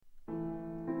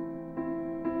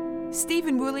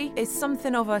Stephen Woolley is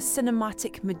something of a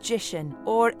cinematic magician,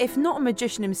 or if not a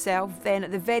magician himself, then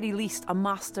at the very least a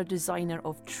master designer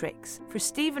of tricks. For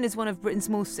Stephen is one of Britain's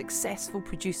most successful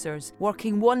producers,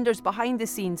 working wonders behind the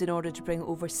scenes in order to bring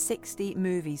over 60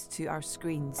 movies to our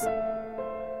screens.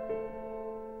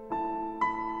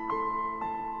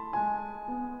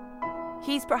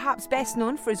 He's perhaps best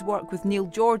known for his work with Neil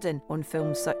Jordan on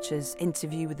films such as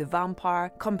Interview with the Vampire,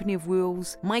 Company of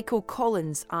Wolves, Michael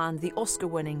Collins and the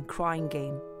Oscar-winning Crying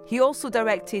Game. He also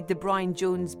directed the Brian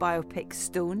Jones biopic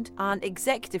Stoned and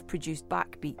executive produced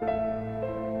Backbeat.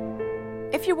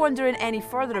 If you're wondering any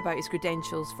further about his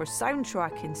credentials for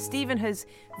soundtracking, Stephen has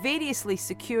variously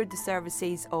secured the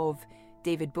services of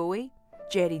David Bowie,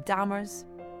 Jerry Dammers,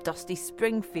 Dusty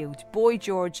Springfield, Boy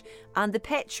George and the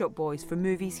Pet Shop Boys for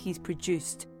movies he's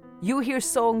produced. You'll hear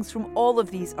songs from all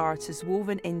of these artists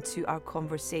woven into our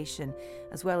conversation,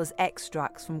 as well as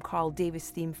extracts from Carl Davis'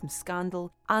 theme from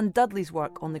Scandal and Dudley's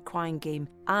work on The Crying Game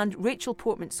and Rachel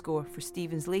Portman's score for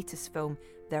Stephen's latest film,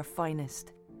 Their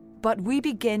Finest. But we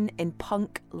begin in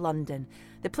punk London,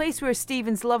 the place where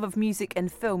Stephen's love of music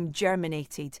and film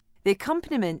germinated. The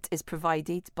accompaniment is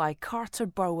provided by Carter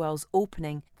Burwell's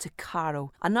opening to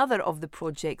Caro, another of the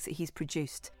projects that he's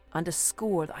produced, and a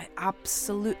score that I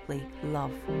absolutely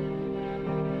love.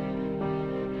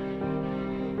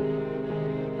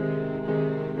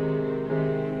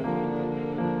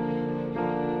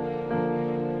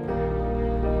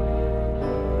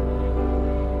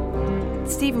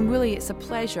 Stephen Woolley, it's a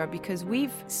pleasure because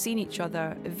we've seen each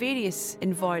other in various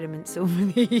environments over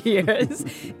the years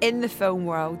in the film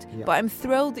world. Yeah. But I'm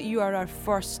thrilled that you are our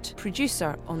first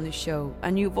producer on the show,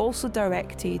 and you've also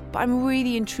directed. But I'm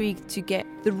really intrigued to get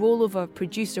the role of a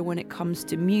producer when it comes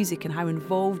to music and how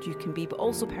involved you can be, but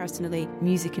also personally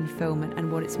music and film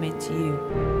and what it's meant to you.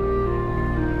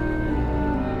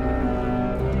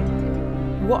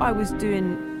 What I was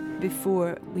doing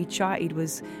before we chatted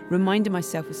was reminding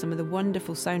myself of some of the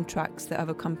wonderful soundtracks that have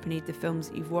accompanied the films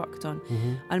that you've worked on.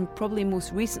 And probably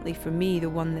most recently for me, the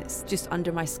one that's just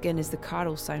under my skin is the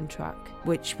Carol soundtrack,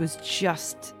 which was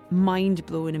just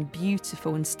mind-blowing and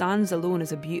beautiful and stands alone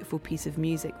as a beautiful piece of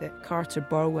music that Carter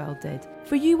Burwell did.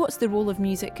 For you, what's the role of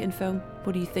music in film?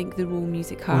 What do you think the role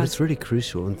music has? Well, it's really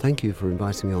crucial, and thank you for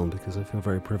inviting me on because I feel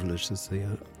very privileged as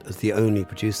the only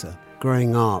producer.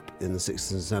 Growing up in the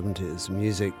 60s and 70s,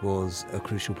 music was a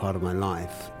crucial part of my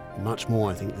life. Much more,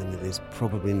 I think, than it is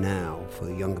probably now for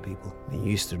the younger people. I mean,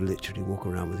 you used to literally walk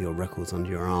around with your records under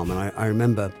your arm. And I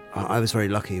remember I was very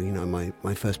lucky, you know,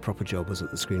 my first proper job was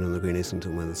at the screen on the Green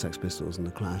Islington where the Sex Pistols and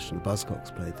the Clash and the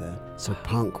Buzzcocks played there. So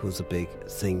punk was a big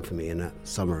thing for me in that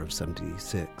summer of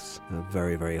 76. A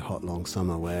very, very hot, long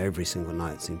summer where every single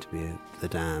night seemed to be The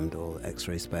Damned or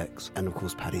X-Ray Specs. And, of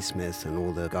course, Patti Smith and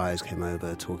all the guys came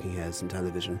over, Talking Heads and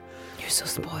television. You're so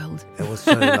spoiled. I was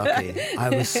so lucky. I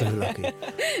was so lucky.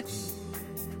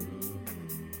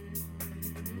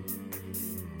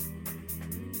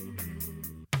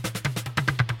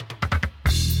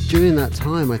 During that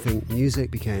time, I think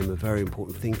music became a very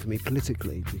important thing for me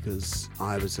politically because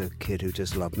I was a kid who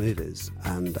just loved movies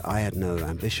and I had no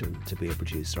ambition to be a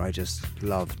producer. I just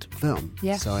loved film.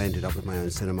 Yeah. So I ended up with my own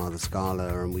cinema, the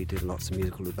Scala, and we did lots of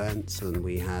musical events and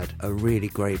we had a really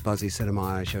great buzzy cinema.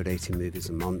 I showed 18 movies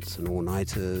a month and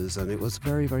all-nighters and it was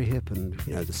very, very hip and,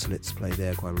 you know, the Slits played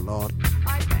there quite a lot.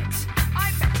 I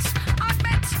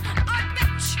bet you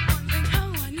wondering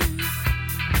how I knew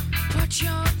what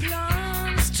your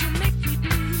plans to make me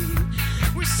do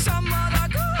with some other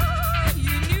girl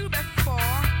you knew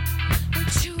before.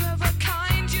 With you of a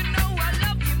kind, you know I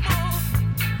love you more.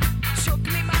 Took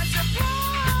me by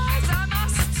surprise, I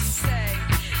must say.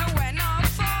 And when I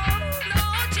found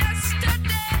out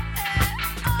yesterday,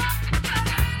 I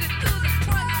heard it through the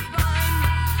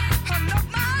grapevine. I'm not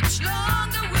much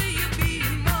longer, will you be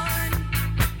mine?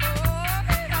 Oh, I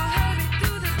heard it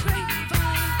through the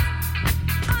grapevine.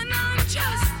 And I'm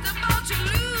just about to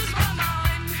lose my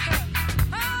mind.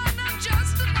 And I'm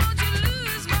just about to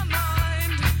lose my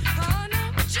mind. And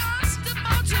I'm just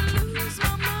about to lose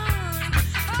my mind.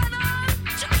 And I'm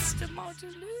just about to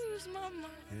lose my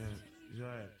mind.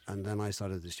 Yeah. And then I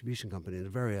started a distribution company in the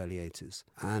very early 80s.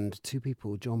 And two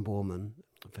people, John Borman,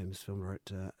 a famous film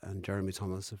director, and Jeremy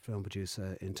Thomas, a film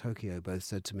producer in Tokyo, both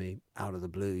said to me, out of the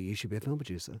blue, you should be a film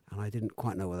producer. And I didn't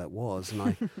quite know what that was. And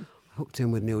I hooked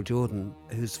in with Neil Jordan,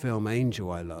 whose film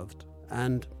Angel I loved,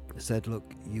 and said,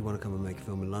 look, you want to come and make a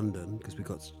film in London? Because we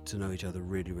got to know each other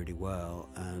really, really well.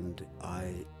 And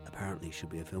I apparently should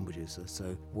be a film producer.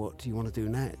 So what do you want to do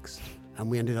next? And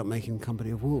we ended up making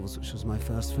Company of Wolves, which was my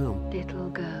first film. Little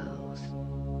girls,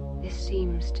 this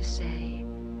seems to say,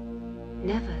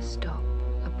 never stop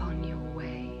upon your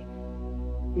way.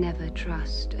 Never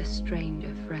trust a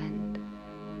stranger friend.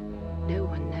 No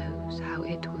one knows how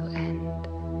it will end.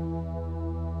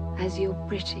 As you're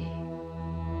pretty,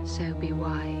 so be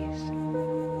wise.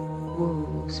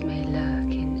 Wolves may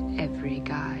lurk in every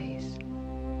guise.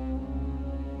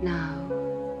 Now,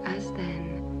 as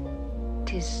then,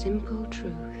 'tis simple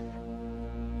truth.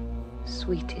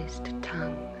 Sweetest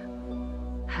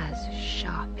tongue has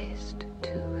sharpest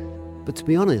tooth. But to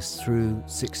be honest, through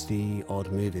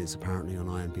 60-odd movies, apparently on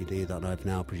IMDb, that I've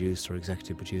now produced or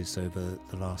executive produced over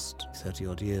the last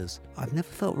 30-odd years, I've never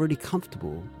felt really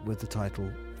comfortable with the title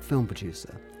film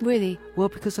producer. Really? Well,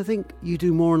 because I think you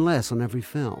do more and less on every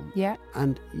film. Yeah.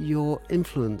 And your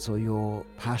influence or your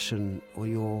passion or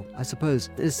your, I suppose,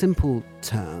 in a simple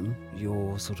term,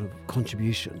 your sort of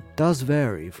contribution does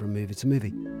vary from movie to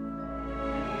movie.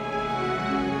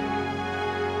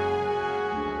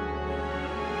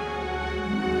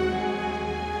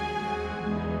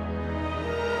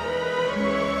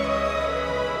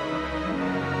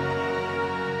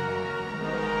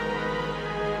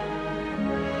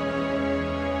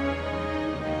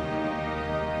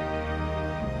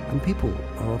 And people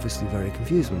are obviously very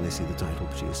confused when they see the title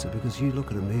producer, because you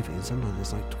look at a movie and sometimes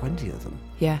there's like 20 of them.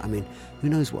 Yeah. I mean, who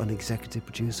knows what an executive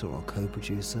producer or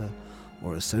co-producer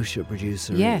or associate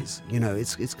producer is? You know,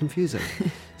 it's confusing.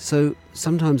 So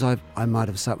sometimes I might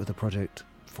have sat with a project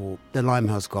for The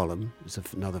Limehouse Golem. It's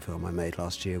another film I made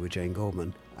last year with Jane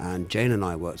Goldman. And Jane and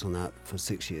I worked on that for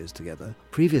 6 years together.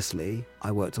 Previously,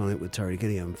 I worked on it with Terry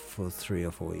Gilliam for 3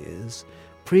 or 4 years.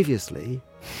 Previously,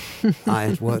 I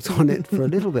had worked on it for a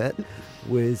little bit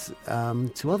with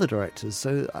 2 other directors.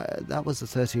 So that was a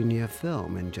 13-year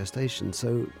film in gestation.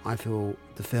 So I feel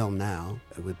the film now,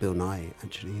 with Bill Nye,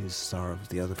 actually, who's the star of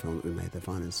the other film that we made, The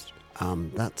Finest,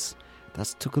 that's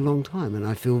took a long time, and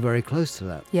I feel very close to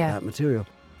that material.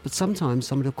 But sometimes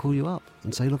somebody will call you up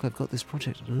and say, look, I've got this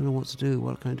project. I don't know what to do.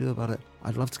 What can I do about it?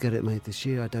 I'd love to get it made this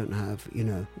year. I don't have,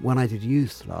 when I did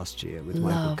Youth last year with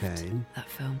Michael Caine that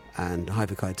film. And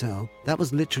Harvey Keitel, that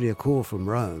was literally a call from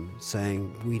Rome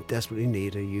saying, we desperately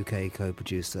need a UK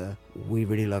co-producer. We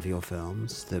really love your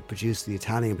films. The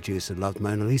Italian producer loved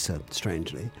Mona Lisa,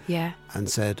 strangely. Yeah. And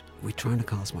said, we're trying to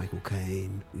cast Michael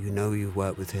Caine. You've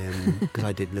worked with him, because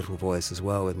I did Little Voice as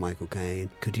well with Michael Caine.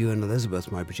 Could you and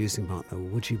Elizabeth, my producing partner,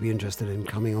 would you be interested in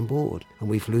coming on board? And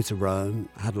we flew to Rome,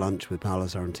 had lunch with Paolo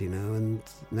Sorrentino, and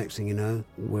next thing you know,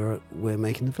 we're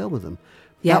making the film with them.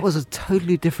 Yeah. That was a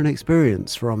totally different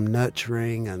experience from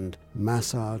nurturing and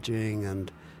massaging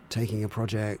and taking a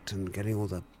project and getting all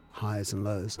the highs and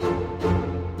lows.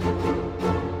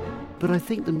 But I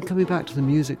think coming back to the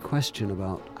music question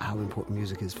about how important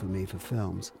music is for me for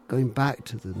films, going back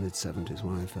to the mid-70s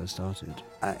when I first started,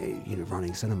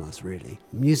 running cinemas, really,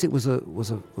 music was a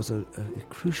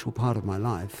crucial part of my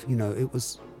life. It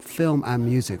was film and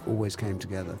music always came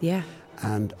together. Yeah.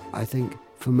 And I think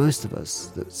for most of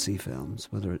us that see films,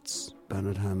 whether it's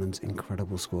Bernard Herrmann's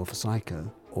incredible score for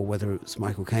Psycho, or whether it's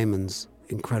Michael Kamen's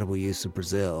incredible use of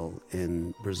Brazil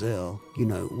in Brazil,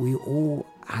 we all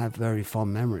have very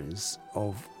fond memories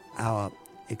of our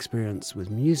experience with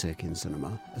music in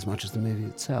cinema as much as the movie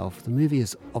itself. The movie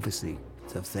is obviously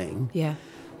the thing,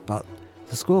 but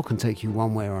the score can take you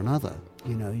one way or another.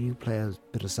 You play a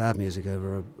bit of sad music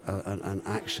over an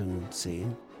action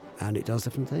scene, and it does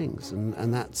different things,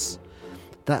 and that's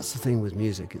the thing with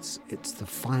music. It's the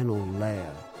final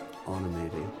layer on a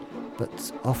movie,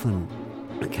 but often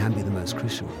it can be the most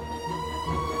crucial.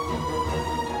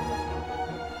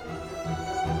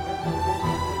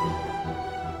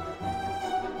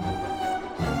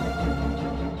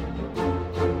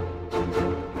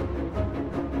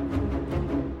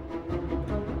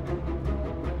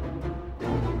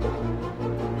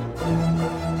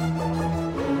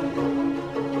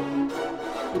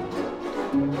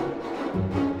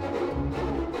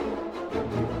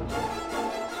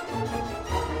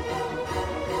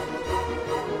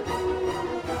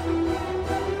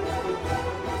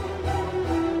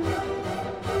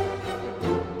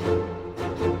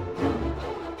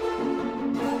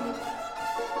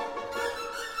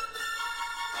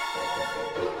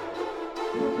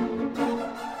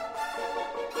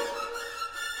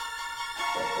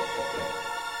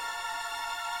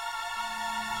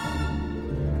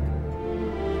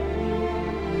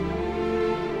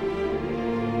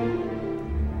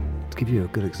 Give you a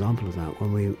good example of that.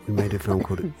 When we made a film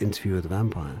called Interview with the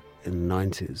Vampire in the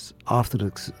 90s, after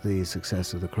the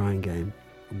success of The Crying Game,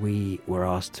 we were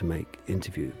asked to make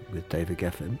Interview with David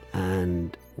Geffen,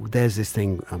 and there's this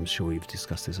thing, I'm sure you've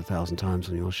discussed this 1,000 times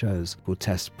on your shows, called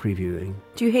test previewing.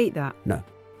 Do you hate that? No.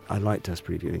 I like test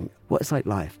previewing. Well, it's like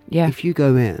life. Yeah. If you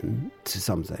go in to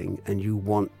something and you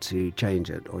want to change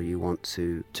it or you want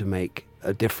to make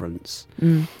a difference,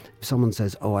 if someone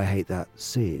says, oh, I hate that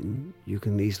scene, you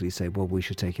can easily say, well, we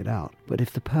should take it out. But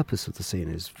if the purpose of the scene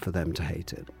is for them to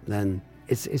hate it, then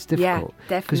it's difficult.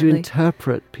 Yeah, because you definitely.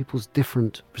 interpret people's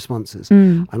different responses.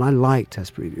 And I like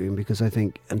test previewing because I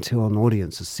think until an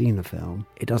audience has seen a film,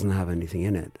 it doesn't have anything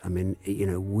in it. I mean,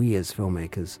 we as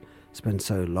filmmakers spend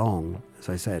so long, as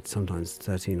I said, sometimes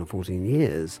 13 or 14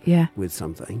 years with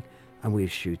something, and we're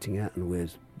shooting it, and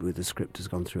the script has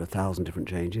gone through 1,000 different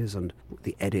changes, and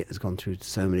the edit has gone through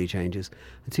so many changes.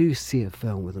 Until you see a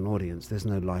film with an audience, there's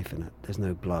no life in it. There's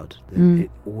no blood.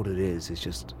 All it is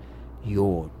just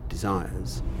your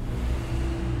desires.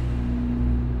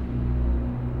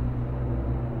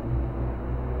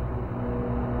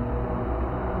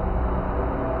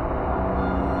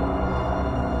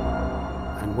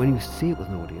 And when you see it with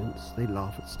an audience, they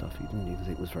laugh at stuff you didn't even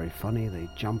think was very funny. They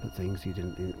jump at things you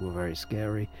didn't think were very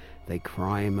scary. They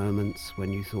cry in moments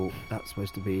when you thought that's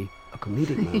supposed to be a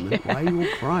comedic moment. Why are you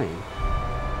all crying?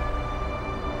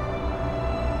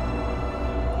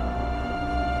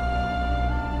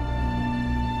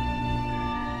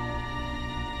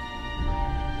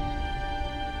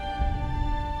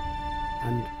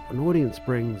 And an audience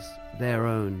brings their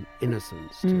own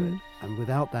innocence to it. And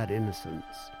without that innocence,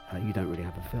 you don't really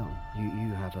have a film.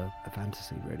 You have a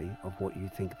fantasy, really, of what you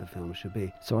think the film should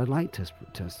be. So I like test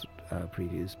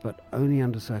previews, but only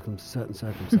under certain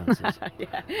circumstances.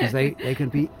 Because they can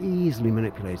be easily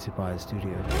manipulated by a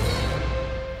studio.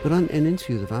 But in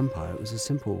Interview with the Vampire, it was a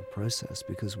simple process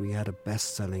because we had a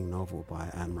best-selling novel by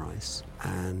Anne Rice,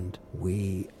 and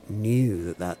we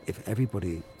knew that if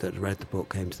everybody that read the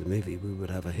book came to the movie, we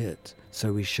would have a hit.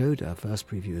 So we showed our first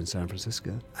preview in San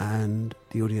Francisco, and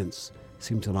the audience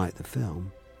seemed to like the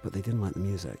film, but they didn't like the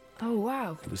music. Oh,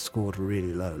 wow. It was scored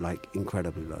really low, like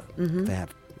incredibly low. They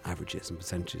have averages and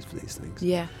percentages for these things.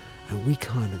 Yeah. And we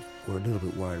kind of were a little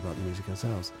bit worried about the music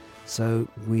ourselves. So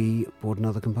we brought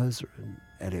another composer in,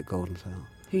 Elliot Goldenthal.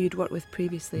 Who you'd worked with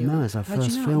previously? No, it's our How'd you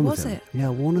first know? film Was with him. it? Yeah,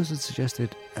 Warner's had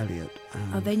suggested Elliot.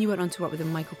 Then you went on to work with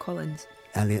Michael Collins.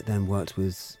 Elliot then worked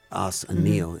with us and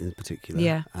Neil in particular.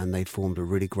 Yeah. And they formed a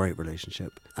really great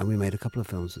relationship. And we made a couple of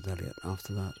films with Elliot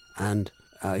after that. And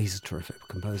he's a terrific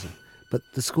composer. But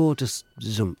the score just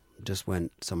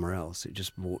went somewhere else. It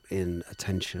just brought in a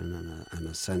tension and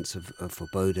a sense of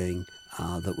foreboding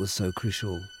that was so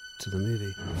crucial to the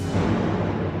movie.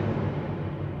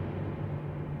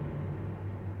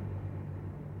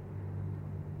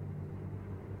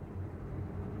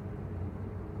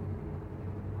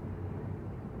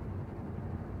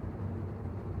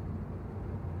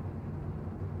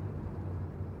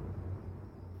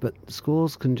 But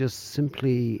scores can just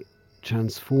simply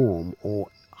transform or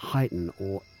heighten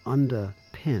or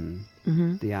underpin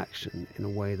the action in a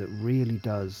way that really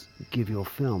does give your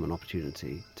film an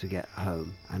opportunity to get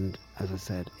home. And as I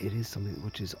said, it is something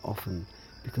which is often,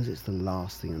 because it's the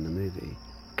last thing in the movie,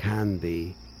 can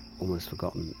be almost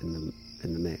forgotten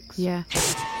in the mix. Yeah.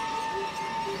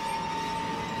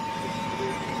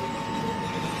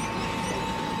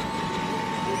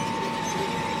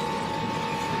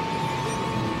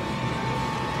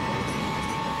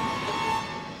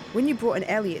 When you brought in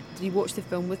Elliot, did you watch the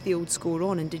film with the old score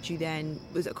on, and did you then,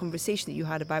 was it a conversation that you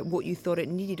had about what you thought it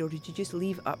needed, or did you just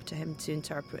leave it up to him to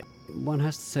interpret? One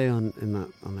has to say on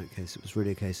that case, it was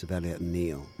really a case of Elliot and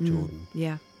Neil Jordan.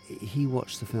 Yeah. He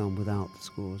watched the film without the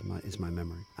score, is my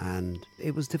memory. And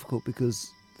it was difficult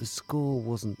because the score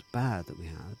wasn't bad that we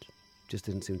had, just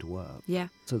didn't seem to work. Yeah.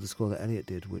 So the score that Elliot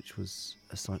did, which was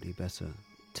a slightly better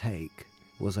take,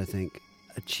 was, I think,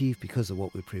 achieved because of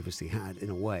what we previously had, in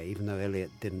a way. Even though Elliot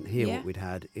didn't hear what we'd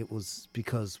had, it was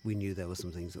because we knew there were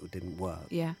some things that didn't work.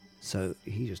 Yeah. So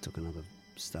he just took another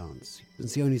stance.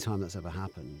 It's the only time that's ever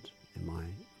happened in my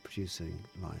producing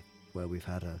life where we've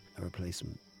had a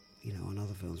replacement. You know, on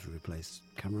other films we replace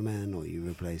cameramen, or you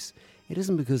replace... It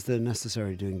isn't because they're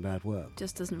necessarily doing bad work.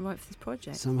 Just doesn't work for this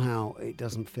project. Somehow it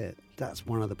doesn't fit. That's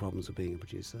one of the problems of being a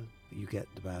producer. You get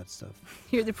the bad stuff.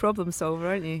 You're the problem solver,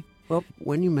 aren't you? Well,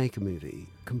 when you make a movie,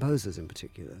 composers in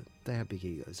particular, they have big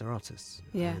egos. They're artists.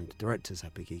 Yeah. And directors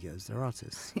have big egos. They're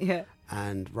artists. Yeah.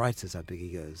 And writers have big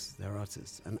egos. They're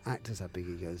artists. And actors have big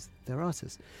egos. They're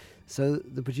artists. So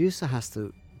the producer has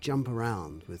to jump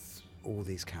around with all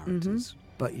these characters.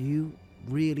 But you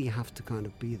really have to kind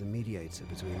of be the mediator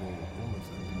between all of them.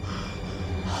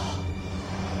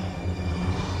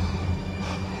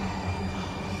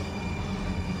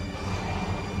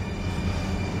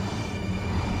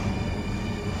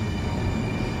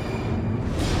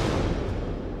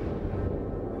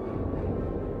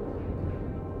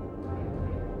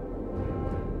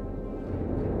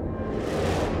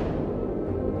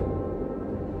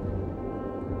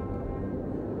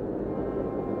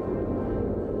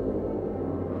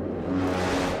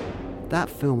 That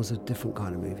film was a different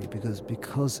kind of movie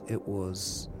because it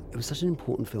was such an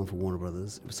important film for Warner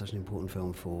Brothers. It was such an important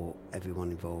film for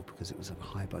everyone involved because it was a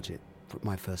high budget.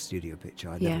 My first studio picture.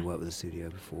 I'd never worked with a studio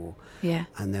before. Yeah.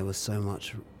 And there was so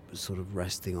much sort of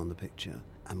resting on the picture.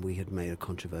 And we had made a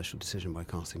controversial decision by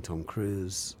casting Tom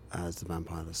Cruise as the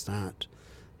vampire Lestat.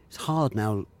 It's hard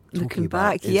now talking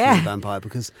about Into the Vampire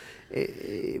because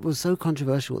it was so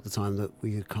controversial at the time that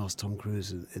we had cast Tom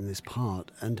Cruise in this part.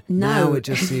 And now it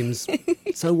just seems,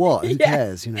 so what? Who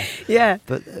cares, you know? Yeah.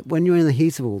 But when you're in the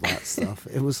heat of all that stuff,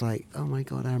 it was like, oh my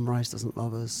God, Anne Rice doesn't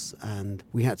love us. And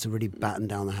we had to really batten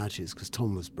down the hatches because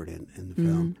Tom was brilliant in the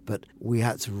film. But we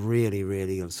had to really,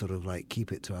 really sort of like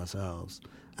keep it to ourselves.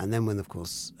 And then when, of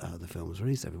course, the film was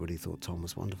released, everybody thought Tom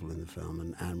was wonderful in the film.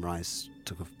 And Anne Rice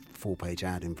took a 4-page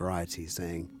ad in Variety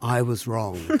saying, I was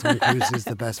wrong. Tom Cruise is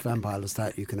the best vampire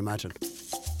Lestat you can imagine.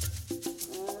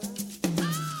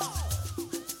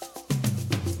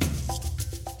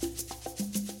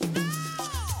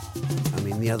 I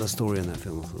mean, the other story in that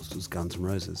film, of course, was Guns N'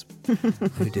 Roses,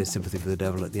 who did Sympathy for the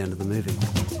Devil at the end of the movie.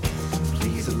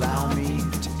 Please allow me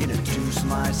to introduce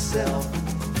myself.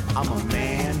 I'm a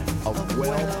man of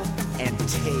wealth and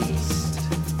taste.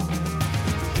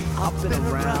 I've been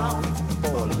around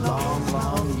for a long,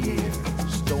 long year,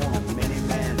 stolen many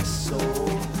men's soul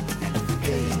and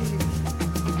faith.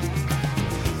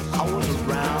 I was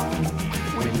around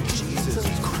when Jesus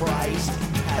Christ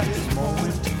had his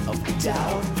moment of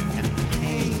doubt and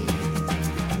pain.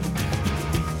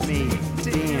 Me,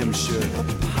 damn sure the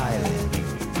pilot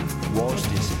washed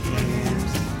his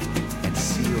hands and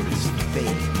sealed his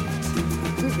fate.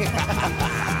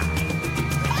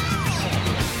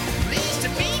 Pleased to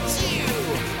meet you.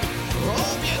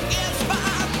 Hope you guess my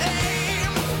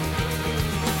name.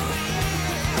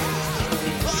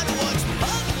 But what's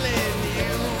puzzling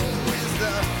you is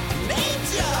the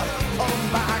nature of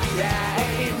my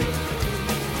game.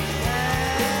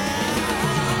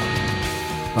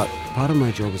 But part of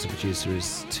my job as a producer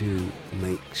is to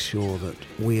make sure that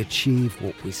we achieve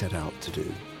what we set out to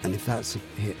do. And if that's a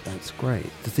hit, that's great.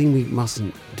 The thing we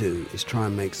mustn't do is try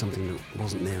and make something that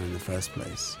wasn't there in the first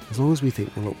place. As long as we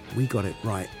think, well, look, we got it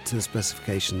right to the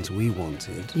specifications we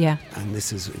wanted. Yeah. And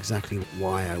this is exactly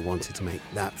why I wanted to make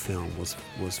that film was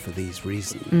for these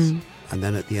reasons. And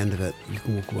then at the end of it, you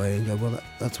can walk away and go, well,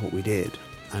 that's what we did.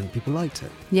 And people liked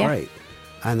it. Yeah. Great.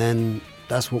 And then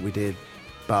that's what we did,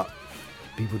 but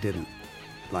people didn't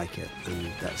like it.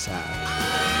 And that's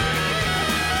sad.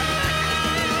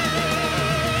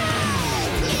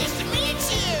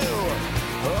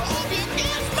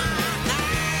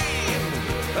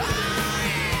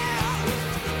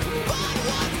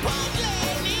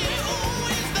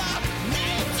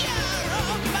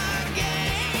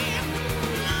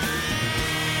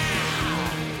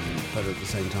 But at the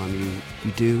same time,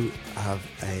 you do have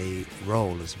a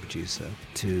role as a producer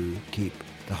to keep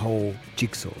the whole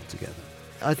jigsaw together.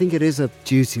 I think it is a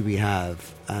duty we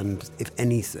have, and if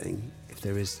anything, if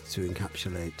there is to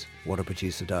encapsulate what a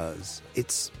producer does,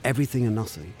 it's everything and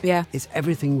nothing. Yeah. It's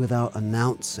everything without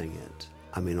announcing it.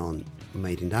 I mean, on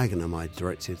Made in Dagenham, I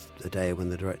directed a day when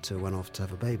the director went off to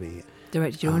have a baby.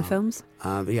 Directed your own films?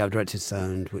 Yeah, I've directed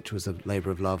Sound, which was a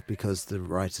labour of love because the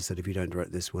writer said, if you don't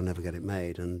direct this, we'll never get it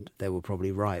made. And they were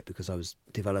probably right because I was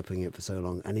developing it for so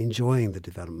long and enjoying the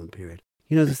development period.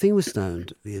 You know, the thing with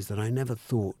Stoned is that I never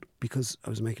thought, because I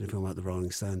was making a film about the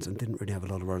Rolling Stones and didn't really have a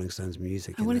lot of Rolling Stones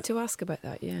music I wanted to ask about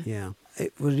that, yeah. Yeah,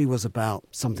 it really was about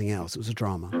something else. It was a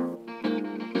drama.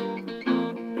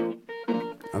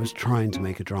 I was trying to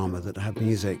make a drama that had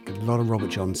music, a lot of Robert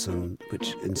Johnson,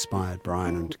 which inspired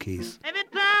Brian and Keith. Every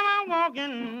time I'm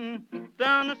walking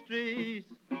down the street,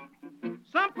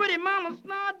 some pretty mama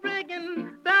start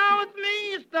breaking down with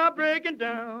me, start breaking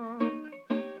down.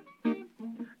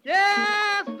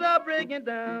 Yeah, start breaking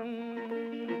down.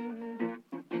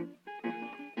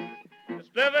 The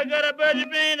stuff I got about your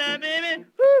brain now, baby,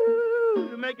 woo,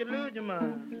 to make you lose your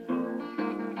mind.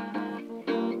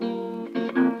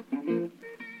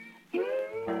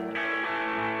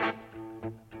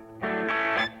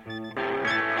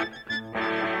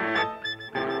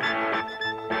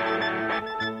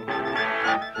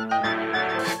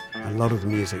 A lot of the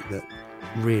music that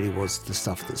really was the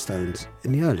stuff that Stones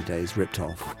in the early days ripped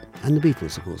off, and the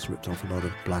Beatles of course ripped off a lot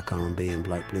of black R&B and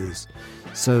black blues,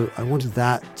 so I wanted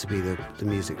that to be the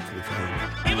music for the film.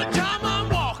 Every time I'm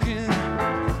walking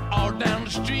all down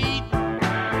the street,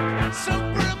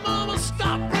 some pretty mama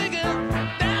stop breaking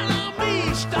down on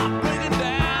me, stop breaking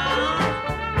down.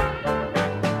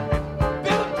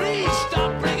 Baby, please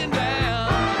stop breaking down.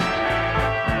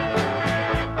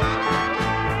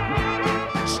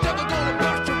 Stuff is gonna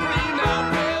bust your brain out,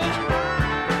 baby.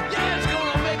 Yeah, it's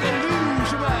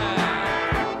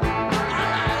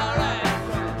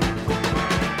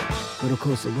But of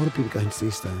course, a lot of people going to see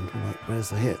Stoned were like,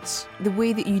 where's the hits? The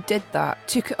way that you did that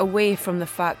took it away from the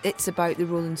fact it's about the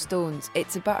Rolling Stones.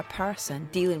 It's about a person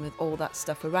dealing with all that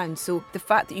stuff around. So the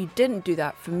fact that you didn't do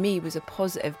that, for me, was a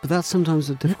positive. But that's sometimes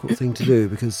a difficult thing to do,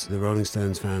 because the Rolling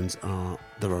Stones fans are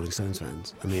the Rolling Stones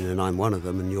fans. I mean, and I'm one of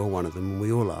them, and you're one of them, and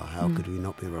we all are. How could we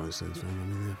not be a Rolling Stones fan? I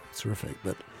mean, they're terrific.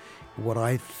 But what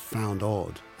I found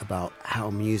odd about how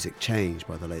music changed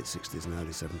by the late 60s and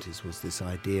early 70s was this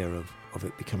idea of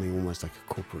it becoming almost like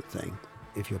a corporate thing.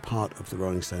 If you're part of the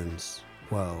Rolling Stones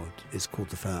world, it's called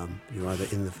the firm. You're either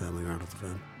in the firm or you're out of the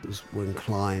firm. It was when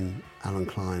Alan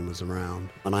Klein was around,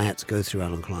 and I had to go through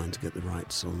Alan Klein to get the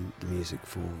rights on the music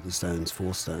for the Stones,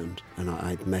 for Stoned, and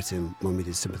I'd met him when we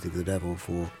did Sympathy for the Devil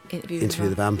for Interview with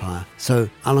the Vampire. So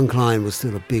Alan Klein was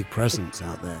still a big presence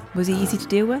out there. Was he easy to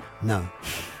deal with? No.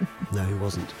 No, he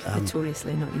wasn't.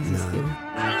 Notoriously not easy to deal with.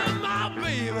 I love my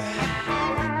baby,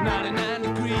 99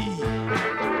 degrees.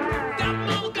 That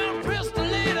mother got a pistol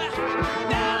later.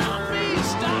 Down on me,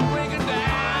 stop breaking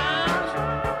down.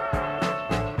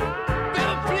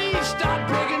 Baby, please stop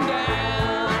breaking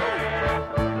down.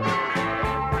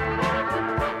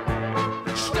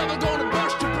 Stuff is gonna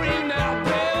bust your brain now,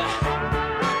 baby.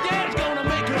 Yeah, it's gonna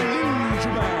make you lose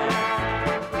your mind.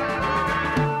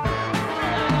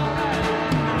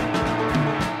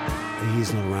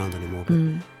 He's not around anymore, but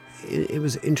it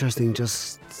was interesting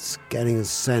just getting a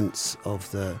sense of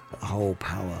the whole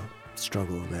power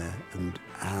struggle there, and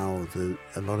how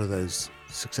a lot of those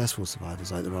successful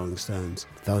survivors like the Rolling Stones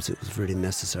felt it was really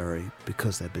necessary,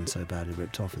 because they'd been so badly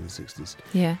ripped off in the 60s,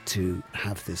 to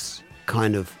have this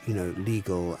kind of,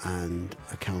 legal and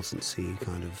accountancy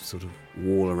kind of sort of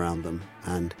wall around them.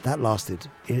 And that lasted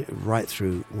right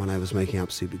through when I was making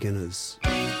Absolute Beginners.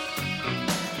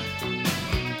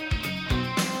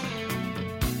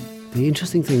 The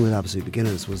interesting thing with Absolute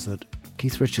Beginners was that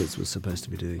Keith Richards was supposed to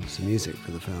be doing some music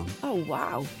for the film. Oh,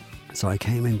 wow. So I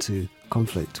came into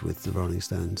conflict with the Rolling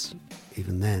Stones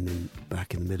even then,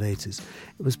 back in the mid-80s.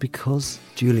 It was because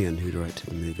Julian, who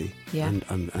directed the movie, and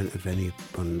if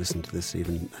anyone listened to this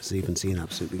has even seen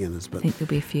Absolute Beginners, but I think there'll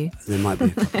be a few. There might be a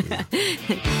couple, yeah.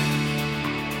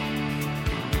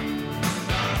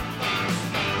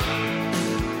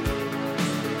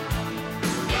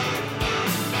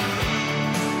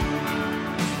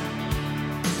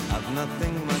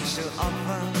 Nothing much to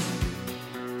offer.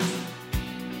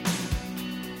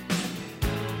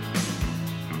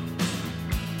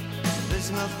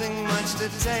 There's nothing much to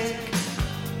take.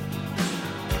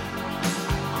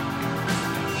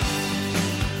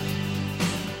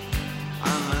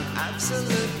 I'm an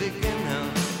absolute beginner.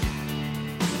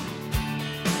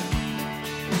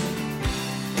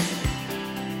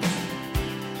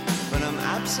 But I'm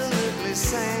absolutely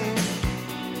sane.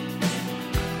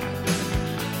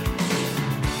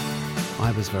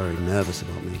 I was very nervous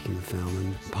about making the film,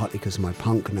 and partly because of my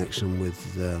punk connection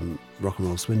with Rock and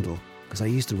Roll Swindle, because I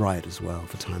used to write as well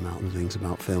for Time Out and things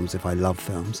about films if I love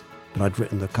films, but I'd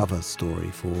written the cover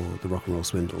story for the Rock and Roll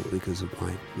Swindle because of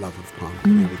my love of punk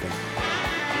and everything.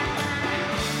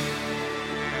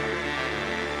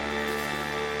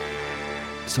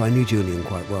 So I knew Julian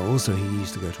quite well. Also, he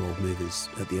used to go to old movies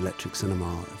at the Electric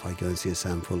Cinema. If I go and see a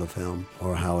Sam Fuller film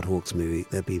or a Howard Hawks movie,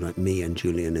 there'd be like me and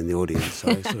Julian in the audience, so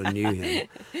I sort of knew him.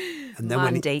 And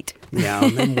then date. Yeah,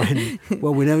 and then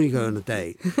we'd only go on a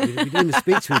date. We didn't even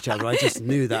speak to each other. I just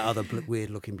knew that other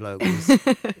weird-looking bloke was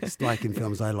just like in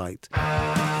films I liked.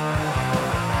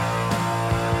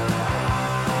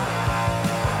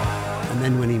 And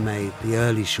then when he made the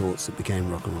early shorts that became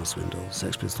Rock and Roll Swindle,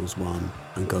 Sex Pistols 1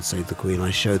 and God Save the Queen,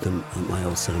 I showed them at my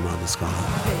old cinema, The Scarlet.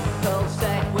 People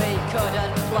said we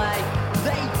couldn't play.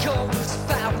 They called us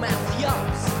foul-mouthed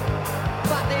yonks.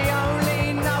 But the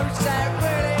only notes that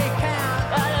really count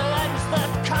are the ones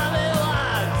that come in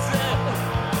once.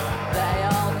 They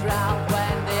all drowned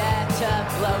when the air turned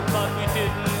blue, but we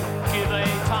didn't give a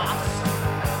toss.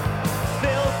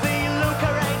 Filthy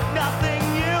lucre ain't nothing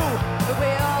new, but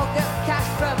we all get cash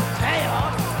from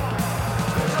chaos.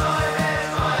 The time is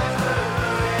right to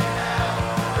do it now.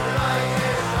 The light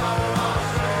is on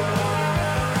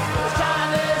the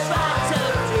time is right.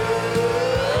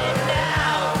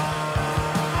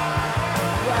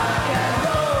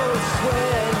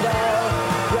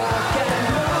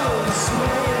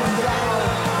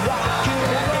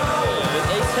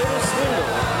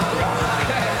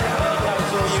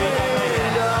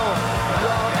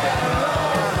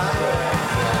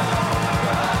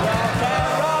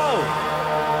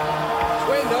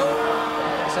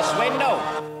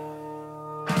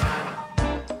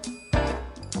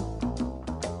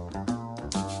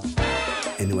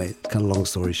 long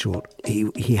story short,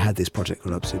 he had this project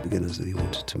called Absolute Beginners that he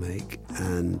wanted to make,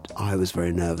 and I was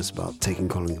very nervous about taking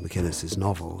Colin McInnes's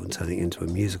novel and turning it into a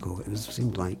musical. It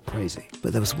seemed like crazy.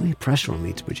 But there was weird pressure on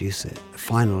me to produce it.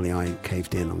 Finally, I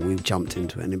caved in and we jumped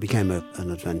into it, and it became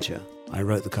an adventure. I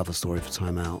wrote the cover story for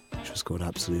Time Out, which was called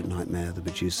Absolute Nightmare, the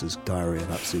producer's diary of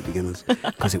Absolute Beginners,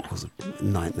 because it was a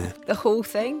nightmare. The whole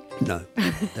thing? No.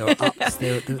 There were ups.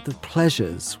 The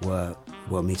pleasures were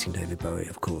meeting David Bowie,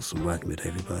 of course, and working with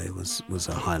David Bowie was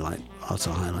a highlight,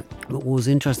 utter highlight. But what was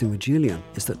interesting with Julian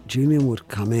is that Julian would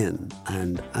come in,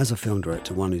 and as a film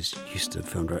director, one who's used to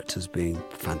film directors being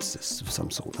fantasists of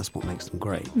some sort, that's what makes them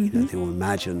great. Mm-hmm. You know, they will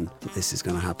imagine that this is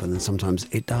going to happen, and sometimes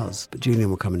it does. But Julian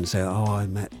will come in and say, oh, I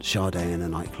met Sade in a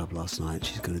nightclub last night,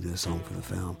 she's going to do a song for the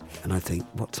film. And I think,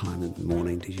 what time in the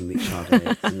morning did you meet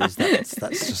Sade? And that's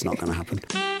just not going to happen.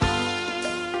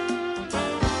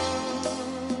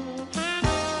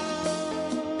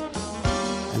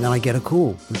 And then I get a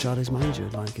call from Sade's manager,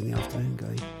 like in the afternoon,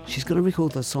 going, she's going to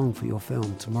record that song for your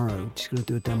film tomorrow. She's going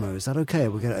to do a demo. Is that okay?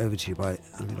 We'll get it over to you by... And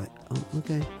I'll be like, oh,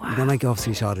 okay. Wow. And then I go off to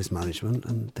see Sade's management,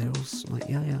 and they're all like,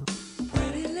 yeah.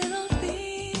 Pretty little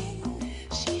thing,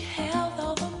 she held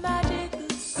all the magic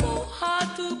that's so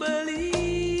hard to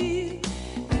believe.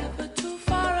 Never too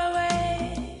far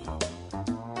away,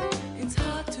 it's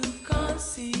hard to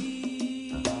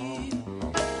conceive.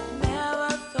 Never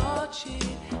thought she'd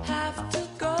have to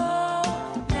go,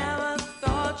 never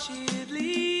thought she'd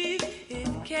leave.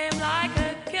 It came like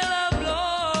a killer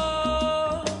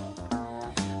blow,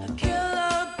 a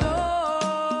killer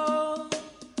blow.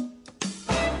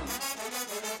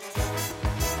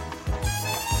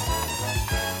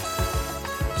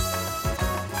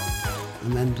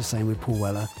 And then the same with Paul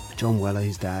Weller. John Weller,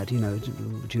 his dad, you know,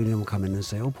 Julian will come in and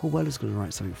say, oh, Paul Weller's going to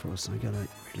write something for us. And I go like,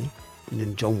 really? And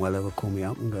then John Weller will call me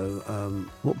up and go,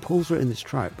 well, Paul's written this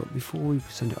track, but before we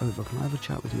send it over, can I have a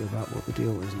chat with you about what the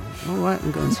deal is? And I'm like, all right,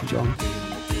 I'm going to see John.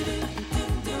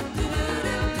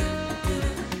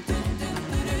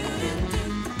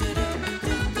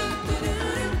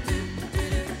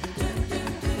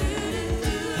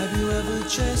 Have you ever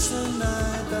chased a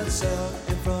night that's out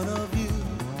in front of you?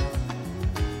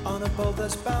 On a boat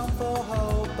that's bound for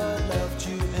hope but left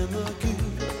you in the queue?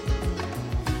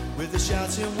 With the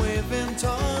shouting, waving,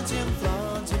 taunting,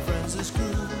 flaunting friends as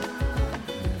crew,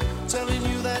 telling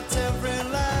you that every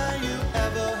lie you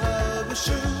ever heard was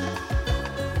true.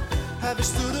 Have you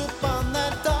stood up on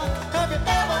that dock? Have you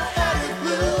ever had it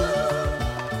blue?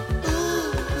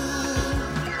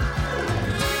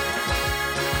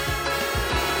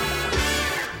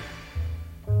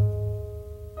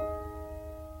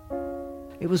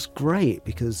 It was great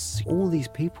because all these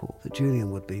people that Julian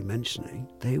would be mentioning,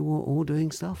 they were all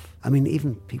doing stuff. I mean,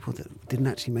 even people that didn't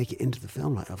actually make it into the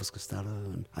film, like Elvis Costello.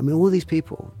 And I mean, all these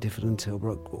people, Difford and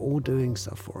Tilbrook, were all doing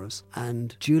stuff for us.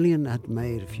 And Julian had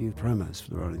made a few promos for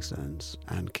the Rolling Stones,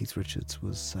 and Keith Richards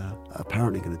was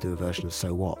apparently going to do a version of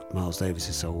So What, Miles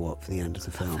Davis's So What, for the end of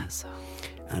the film.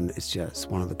 And it's just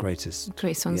one of the great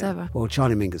songs ever. Well,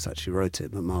 Charlie Mingus actually wrote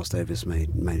it, but Miles Davis made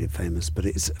it famous. But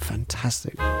it's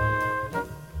fantastic.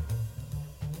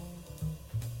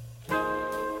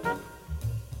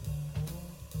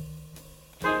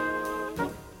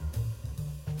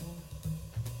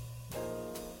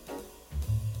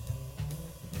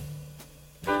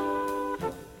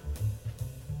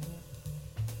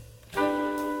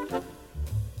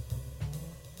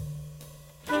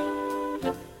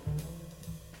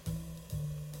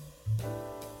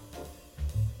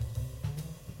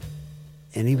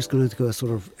 And he was going to do a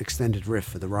sort of extended riff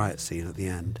for the riot scene at the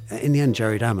end. In the end,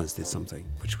 Jerry Dammers did something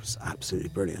which was absolutely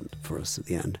brilliant for us at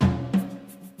the end.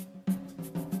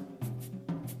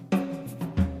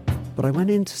 But I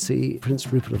went in to see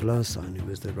Prince Rupert of Lowenstein, who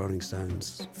was the Rolling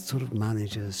Stones sort of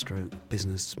manager, stroke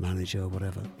business manager,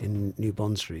 whatever, in New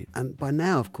Bond Street. And by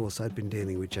now, of course, I'd been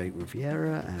dealing with Jake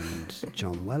Riviera and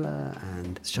John Weller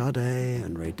and Sade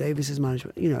and Ray Davies's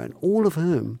management, you know, and all of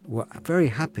whom were very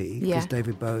happy because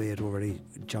David Bowie had already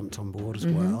jumped on board as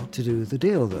well to do the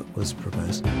deal that was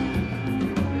proposed.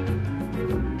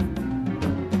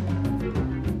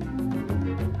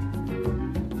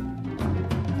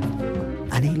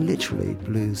 And he literally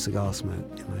blew cigar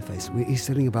smoke in my face. He's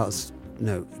sitting about,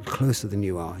 closer than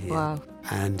you are here. Wow.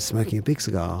 And smoking a big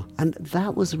cigar. And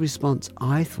that was a response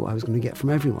I thought I was going to get from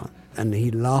everyone. And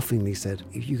he laughingly said,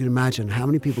 if you can imagine how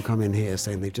many people come in here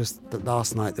saying that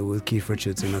last night they were with Keith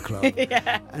Richards in a club.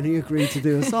 And he agreed to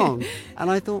do a song.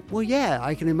 And I thought, well, yeah,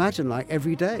 I can imagine like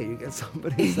every day you get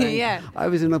somebody saying, I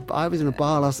was in a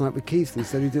bar last night with Keith and he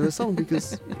said he'd do a song,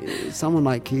 because someone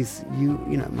like Keith, you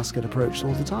must get approached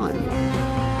all the time.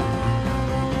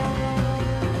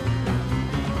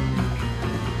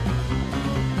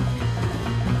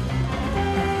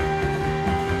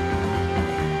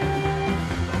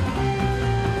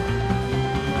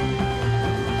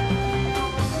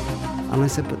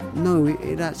 said, but no,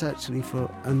 that's actually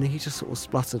for... And he just sort of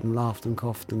spluttered and laughed and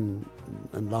coughed and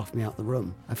laughed me out the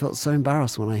room. I felt so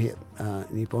embarrassed when I hit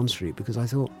New Bond Street, because I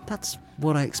thought, that's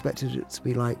what I expected it to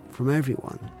be like from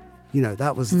everyone. You know,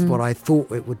 that was what I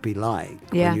thought it would be like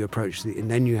when you approach and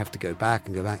then you have to go back.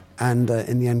 And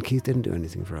in the end, Keith didn't do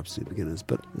anything for Absolute Beginners.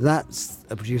 But that's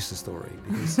a producer story.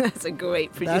 That's a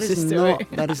great producer story.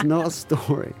 That is not a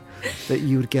story that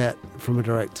you would get from a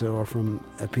director or from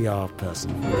a PR person.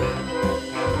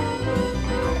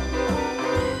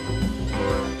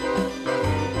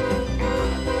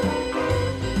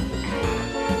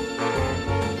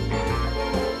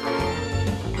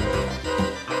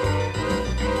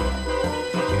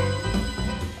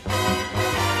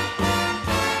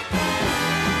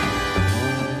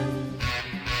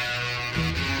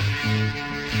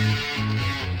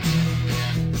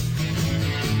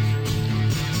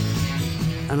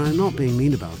 And I'm not being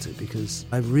mean about it, because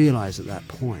I realised at that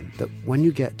point that when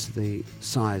you get to the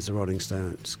size the Rolling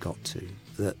Stones got to,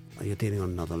 that you're dealing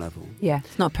on another level. Yeah,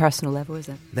 it's not a personal level, is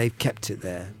it? They've kept it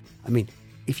there. I mean,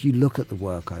 if you look at the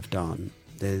work I've done,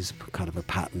 there's kind of a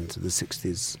pattern to the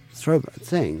 60s throwback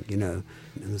thing, you know.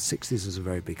 And the 60s was a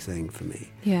very big thing for me.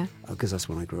 Yeah. Because that's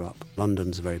when I grew up.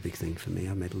 London's a very big thing for me.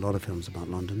 I made a lot of films about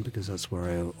London because that's where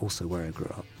I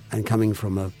grew up. And coming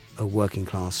from a working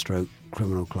class stroke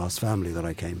criminal class family that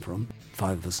I came from,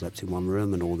 5 of us slept in one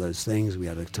room and all those things. We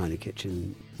had a tiny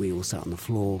kitchen. We all sat on the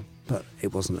floor. But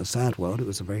it wasn't a sad world. It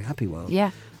was a very happy world.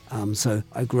 Yeah. So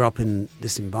I grew up in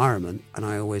this environment, and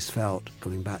I always felt,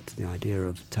 going back to the idea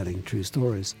of telling true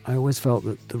stories, I always felt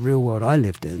that the real world I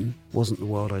lived in wasn't the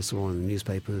world I saw in the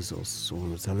newspapers or saw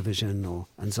on the television.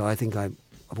 And so I think I've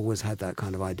always had that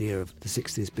kind of idea of the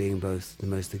 60s being both the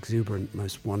most exuberant,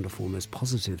 most wonderful, most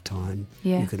positive time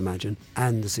you could imagine,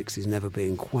 and the 60s never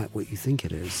being quite what you think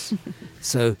it is.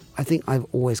 So I think I've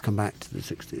always come back to the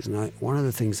 60s. And one of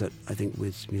the things that I think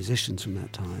with musicians from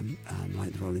that time,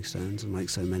 like the Rolling Stones and like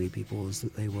so many people, is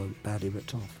that they were badly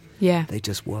ripped off. Yeah. They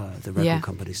just were. The record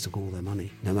companies took all their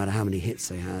money. No matter how many hits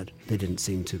they had, they didn't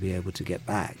seem to be able to get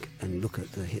back and look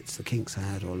at the hits the Kinks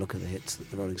had, or look at the hits that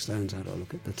the Rolling Stones had, or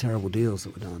look at the terrible deals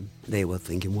that were done. They were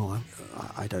thinking, well,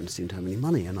 I don't seem to have any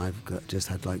money, and I've just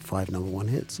had like 5 #1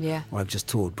 hits. Yeah. Or I've just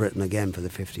toured Britain again for the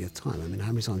 50th time. I mean,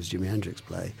 how many times did Jimi Hendrix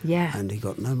play? Yeah. And he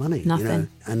got no money. Nothing. You know?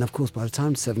 And of course, by the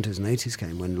time the 70s and 80s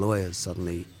came, when lawyers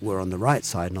suddenly were on the right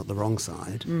side, not the wrong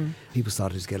side, people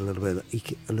started to get a little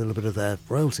bit of their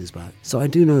royalties back. So I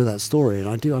do know that story, and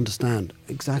I do understand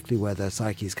exactly where their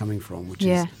psyche is coming from, which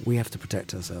is we have to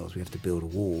protect ourselves, we have to build a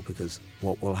wall, because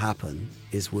what will happen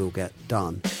is we'll get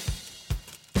done.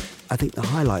 I think the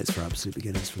highlights for Absolute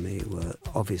Beginners for me were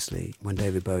obviously when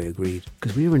David Bowie agreed,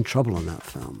 because we were in trouble on that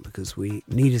film, because we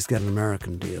needed to get an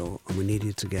American deal and we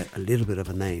needed to get a little bit of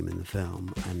a name in the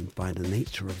film, and by the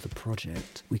nature of the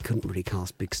project we couldn't really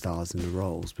cast big stars in the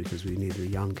roles because we needed a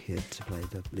young kid to play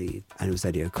the lead, and it was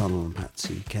Eddie O'Connell and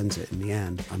Patsy Kensit in the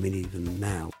end. I mean, even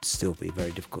now it'd still be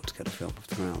very difficult to get a film off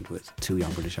the ground with 2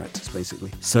 young British actors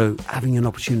basically. So having an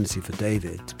opportunity for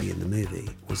David to be in the movie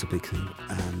was a big thing,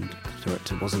 and the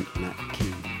director wasn't that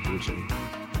key originally.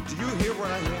 Do you hear what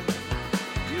I hear?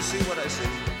 Do you see what I see?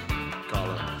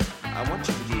 Colin, I want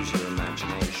you to use your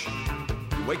imagination.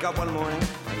 You wake up one morning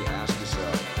and you ask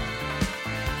yourself,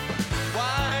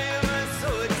 why am I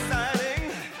so exciting?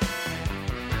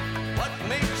 What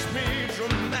makes me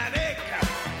dramatic?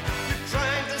 You're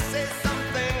trying to say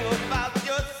something about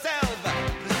yourself.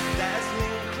 This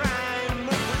dazzling crime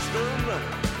of wisdom.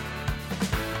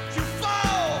 You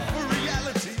fall for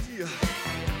reality.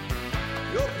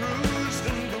 You're bruised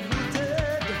and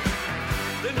bewildered.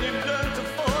 Then you learn to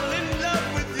fall in love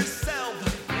with yourself.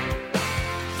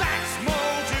 That's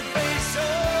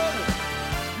motivation.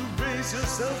 You raise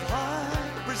yourself high,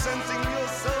 presenting your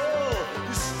soul.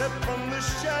 You step from the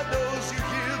shadows, you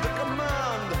hear the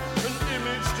command. An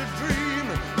image to dream,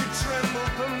 you tremble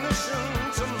permission.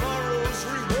 Tomorrow's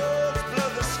rewards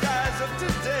blur the skies of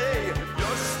today.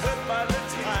 You're swept by the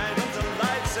tide into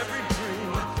life's every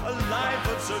dream. A life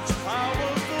of such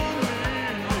powerful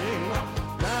meaning.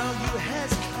 Now you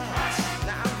has class,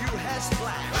 now you has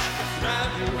flash, now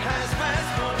you has mass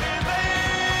motivation.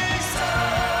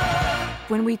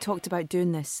 When we talked about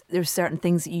doing this, there were certain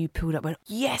things that you pulled up.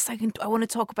 Yes, I want to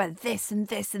talk about this and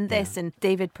this and this. And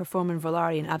David performing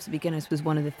Volare in Absolute Beginners was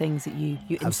one of the things that you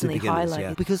instantly highlighted.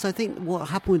 Yeah. Because I think what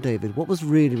happened with David, what was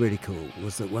really, really cool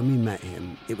was that when we met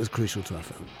him, it was crucial to our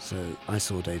film. So I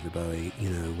saw David Bowie, you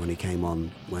know, when he came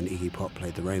on, when Iggy Pop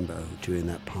played The Rainbow during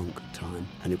that punk time.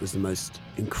 And it was the most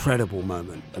incredible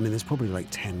moment. I mean, there's probably like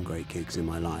 10 great gigs in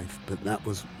my life, but that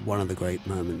was one of the great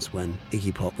moments when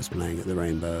Iggy Pop was playing at The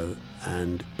Rainbow, and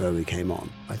and Bowie came on.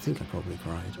 I think I probably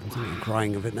cried. I'm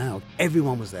crying of it now.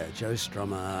 Everyone was there. Joe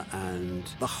Strummer and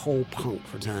the whole punk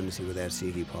fraternity were there to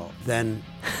see Iggy Pop. Then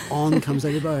on comes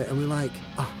David Bowie, and we're like,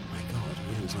 oh my God.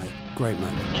 And it was like, great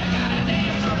moment.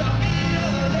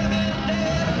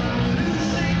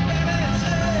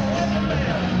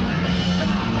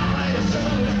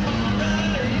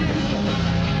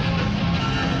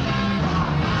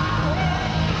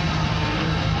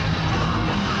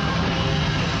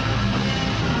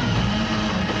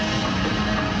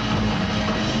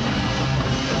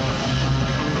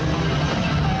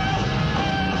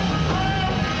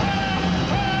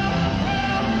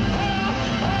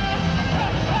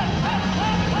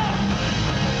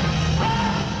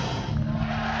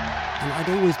 I'd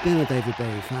always been a David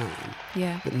Bowie fan.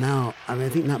 Yeah. But now, I mean, I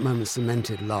think that moment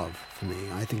cemented love for me.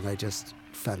 I think I just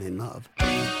fell in love.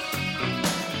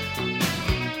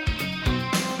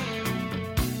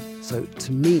 So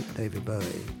to meet David Bowie,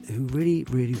 who really,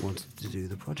 really wanted to do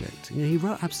the project, you know, he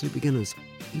wrote Absolute Beginners.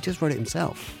 He just wrote it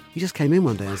himself. He just came in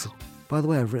one day and said, by the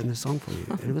way, I've written this song for you.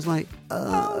 And it was like,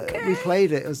 okay. We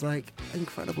played it. It was like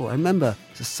incredible. I remember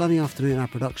it's a sunny afternoon in our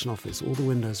production office. All the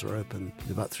windows were open.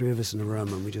 There were about 3 of us in a room,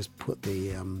 and we just put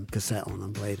the cassette on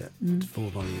and played it to full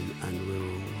volume. And we were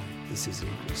all like, this is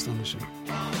astonishing.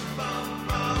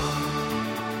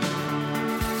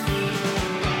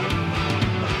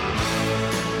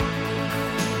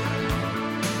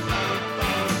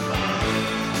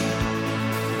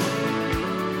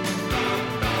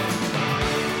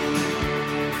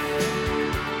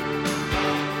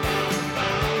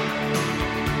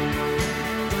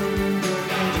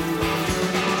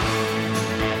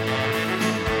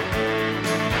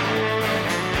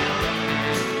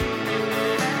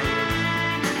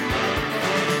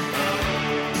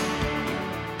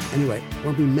 Anyway,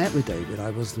 when we met with David,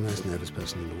 I was the most nervous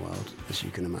person in the world, as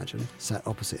you can imagine. Sat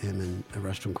opposite him in a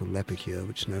restaurant called L'Epicure,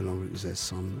 which no longer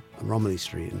exists, on Romilly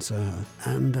Street in Soho.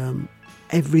 And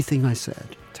everything I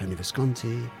said, Tony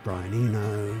Visconti, Brian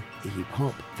Eno, Iggy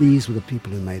Pop, these were the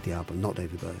people who made the album, not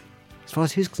David Bowie. As far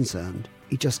as he's concerned,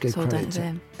 he just gave credit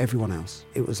to everyone else.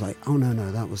 It was like, oh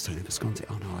no, that was Tony Visconti.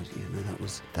 Oh no,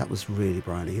 that was really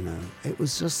Brian Eno. It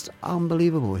was just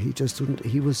unbelievable. He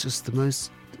was just the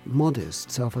most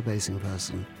modest, self-abasing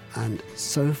person, and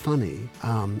so funny.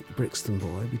 Brixton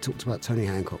Boy. We talked about Tony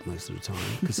Hancock most of the time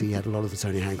because he had a lot of the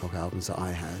Tony Hancock albums that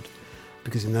I had.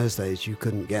 Because in those days you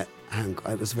couldn't get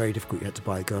Hancock. It was very difficult. You had to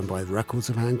go and buy the records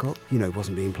of Hancock. You know, it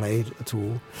wasn't being played at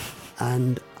all.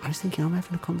 And I was thinking, I'm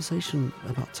having a conversation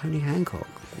about Tony Hancock.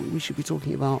 We should be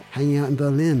talking about hanging out in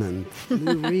Berlin and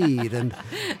Lou Reed.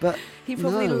 But he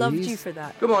probably loved you for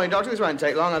that. Good morning, Doctor. This won't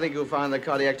take long. I think you'll find the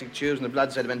cardiac tubes and the blood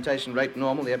sedimentation rate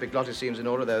normal. The epiglottis seems in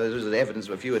order, though there is evidence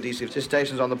of a few adhesive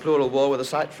cystations on the pleural wall with a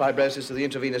slight fibrosis of the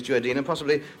intravenous duodenum,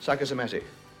 possibly psychosomatic.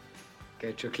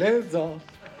 Get your clothes off.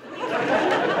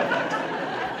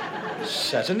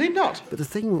 Certainly not. But the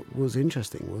thing that was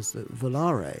interesting was that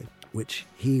Volare, which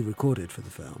he recorded for the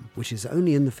film, which is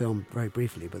only in the film very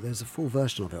briefly, but there's a full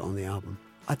version of it on the album.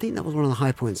 I think that was one of the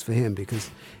high points for him because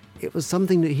it was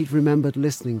something that he'd remembered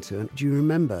listening to. And do you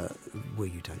remember, well,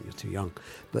 you don't, you're too young,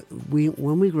 but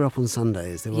when we grew up on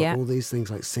Sundays, there were all these things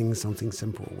like Sing Something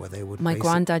Simple where they would... My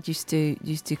granddad used to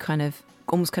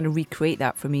almost recreate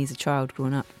that for me as a child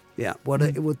growing up. Yeah, well,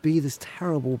 it would be this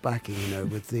terrible backing, you know,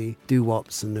 with the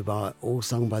doo-wops and all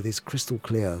sung by these crystal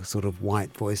clear sort of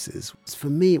white voices. For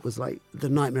me, it was like the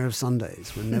nightmare of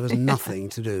Sundays when there was nothing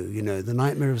to do, you know, the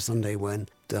nightmare of Sunday when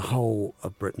the whole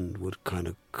of Britain would kind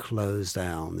of close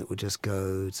down. It would just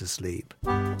go to sleep.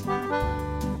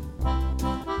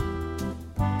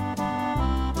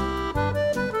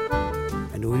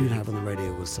 And all you'd have on the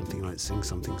radio was something like Sing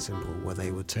Something Simple, where they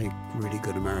would take really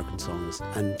good American songs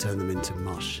and turn them into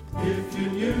mush. If you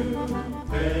knew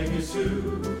Peggy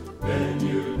Sue, then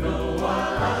you'd know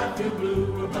why I feel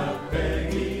blue about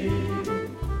Peggy,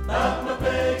 about my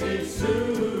Peggy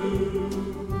Sue.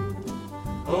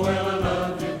 Oh, well, I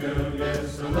love you, girl,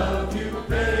 yes, I love you,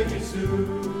 Peggy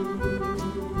Sue.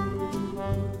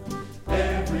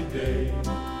 Every day,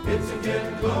 it's a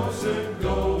getting closer,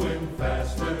 going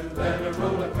faster than a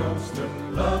roller coaster.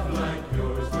 Love like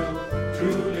yours will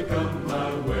truly come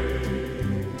my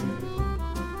way.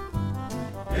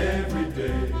 Every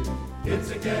day,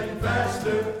 it's a getting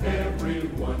faster.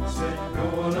 Everyone said,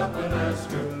 go on up and ask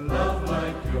her. Love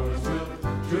like yours will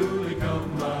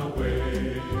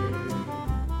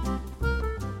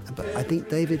I think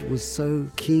David was so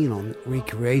keen on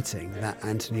recreating that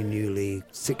Anthony Newley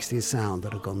 60s sound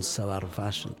that had gone so out of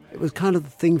fashion. It was kind of the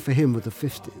thing for him with the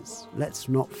 50s. Let's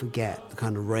not forget the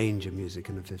kind of range of music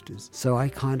in the 50s. So I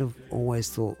kind of always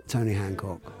thought Tony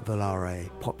Hancock, Volare,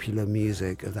 popular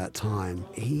music of that time,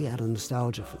 he had a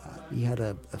nostalgia for that. He had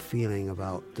a feeling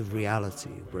about the reality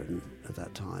of Britain at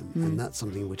that time. And that's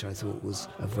something which I thought was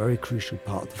a very crucial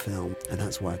part of the film. And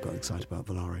that's why I got excited about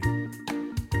Volare.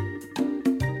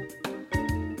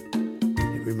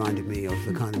 It reminded me of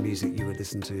the kind of music you would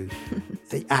listen to,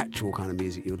 the actual kind of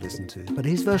music you would listen to. But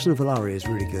his version of Volare is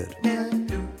really good.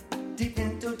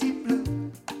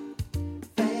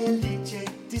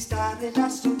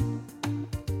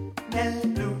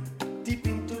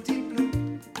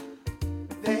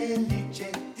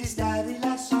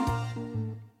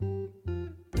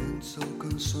 Penso che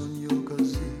un sogno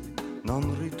così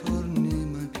non ritorni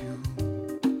mai più.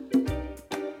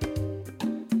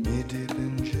 Mi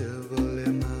dipingevo le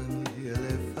mani e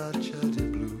le facciate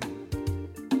blu.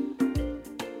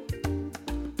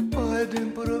 Poi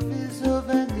d'improvviso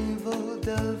venivo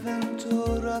dal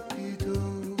vento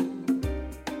rapido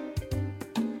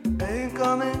e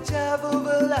incominciavo a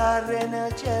volare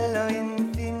nel cielo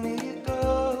infinito.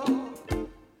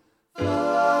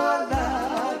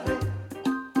 Volare,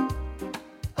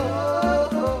 oh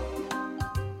oh,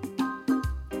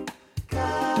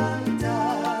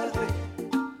 cantare,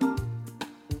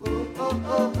 oh oh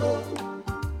oh oh,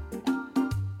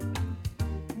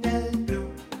 nel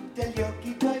blu degli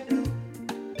occhi tuoi blu,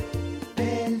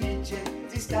 felice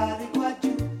di stare qua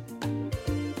giù,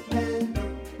 nel blu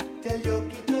degli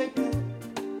occhi tuoi blu,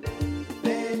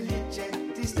 felice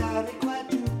di stare qua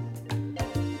giù,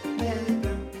 nel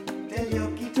blu degli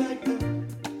occhi tuoi blu,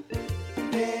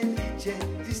 felice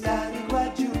di stare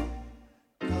qua giù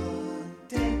con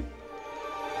te.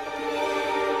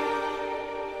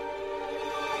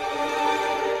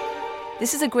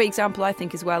 This is a great example, I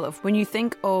think, as well, of when you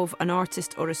think of an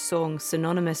artist or a song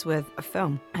synonymous with a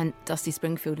film, and Dusty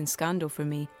Springfield in Scandal for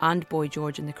me, and Boy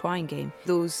George in The Crying Game,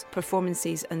 those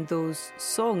performances and those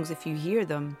songs, if you hear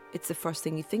them, it's the first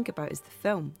thing you think about is the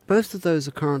film. Both of those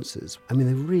occurrences, I mean,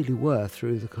 they really were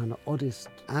through the kind of oddest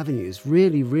avenues,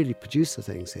 really, really producer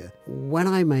things here. When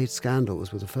I made Scandal, it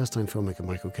was with the first-time filmmaker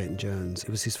Michael Caton-Jones. It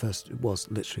was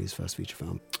literally his first feature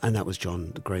film. And that was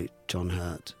John, the great John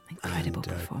Hurt. Incredible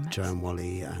performance. Joanne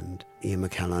Woolley and Ian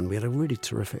McKellen. We had a really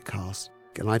terrific cast.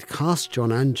 And I'd cast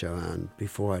John and Joanne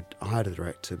before I'd hired a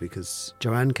director, because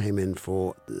Joanne came in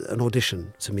for an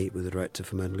audition to meet with the director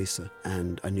for Mona Lisa,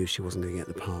 and I knew she wasn't going to get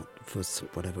the part for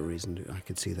whatever reason. I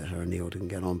could see that her and Neil didn't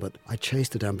get on, but I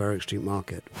chased her down Berwick Street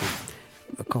Market with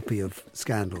a copy of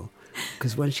Scandal,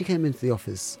 because when she came into the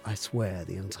office, I swear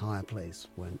the entire place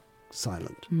went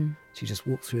silent. She just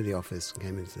walked through the office and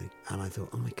came into the... And I thought,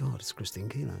 oh my God, it's Christine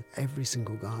Keeler. Every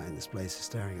single guy in this place is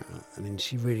staring at her. I mean,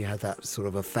 she really had that sort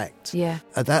of effect. Yeah.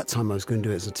 At that time, I was going to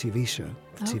do it as a TV show,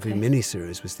 a TV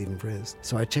miniseries with Stephen Frears.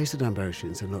 So I chased her down Berwick Street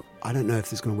and said, look, I don't know if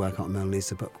this is going to work out on Mona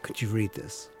Lisa, but could you read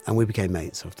this? And we became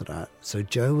mates after that. So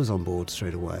Joe was on board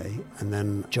straight away. And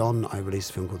then John, I released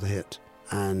a film called The Hit.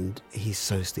 And he's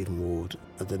so Stephen Ward.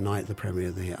 At the night of the premiere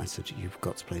of The Hit, I said, you've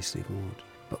got to play Stephen Ward.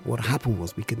 But what happened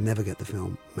was we could never get the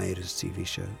film made as a TV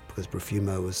show because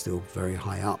Profumo was still very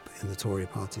high up in the Tory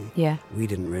party. Yeah. We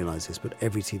didn't realise this, but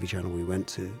every TV channel we went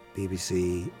to,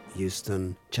 BBC,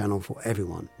 Euston, Channel 4,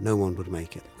 everyone, no one would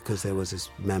make it because there was this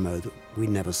memo that we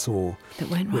never saw that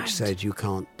went which said you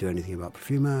can't do anything about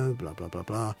Profumo, blah, blah, blah,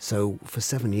 blah. So for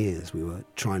 7 years we were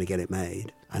trying to get it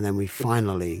made. And then we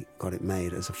finally got it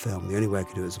made as a film. The only way I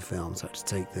could do it as a film was I had to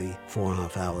take the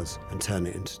 4.5 hours and turn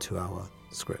it into 2-hour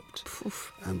script.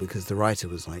 Oof. And because the writer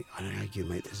was like, I don't know how you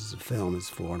make this as a film, it's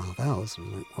 4.5 hours. I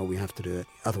was like, well, we have to do it,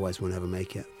 otherwise we'll never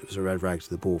make it. It was a red rag to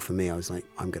the bull for me. I was like,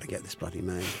 I'm going to get this bloody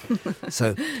made.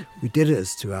 So we did it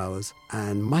as 2 hours,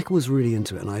 and Michael was really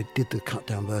into it, and I did the cut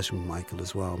down version with Michael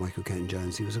as well, Michael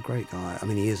Caton-Jones. He was a great guy. I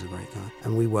mean, he is a great guy.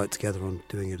 And we worked together on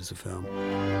doing it as a film.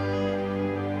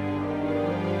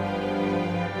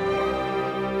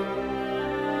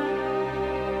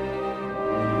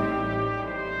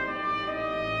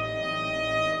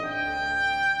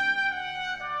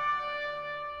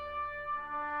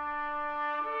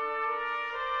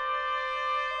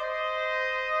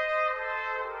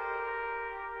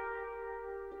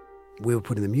 We were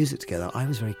putting the music together. I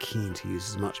was very keen to use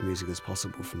as much music as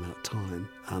possible from that time.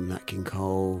 Nat King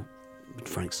Cole,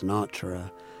 Frank Sinatra,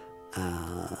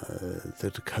 the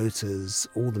Dakotas,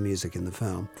 all the music in the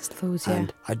film. There's loads, yeah.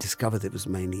 And I discovered it was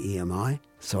mainly EMI.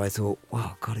 So I thought,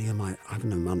 wow, God, EMI, I have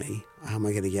no money. how am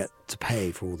I going to get to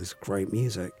pay for all this great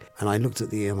music? And I looked at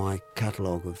the EMI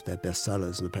catalogue of their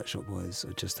bestsellers, and the Pet Shop Boys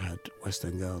had just had West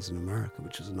End Girls in America,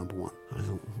 which was a number one. And I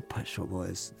thought, Pet Shop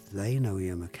Boys, they know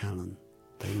Ian McKellen.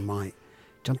 They might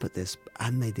jump at this.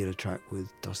 And they did a track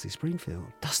with Dusty Springfield.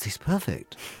 Dusty's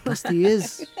perfect. Dusty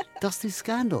is Dusty's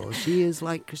Scandal. She is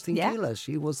like Christine Keeler.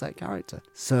 She was that character.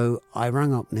 So I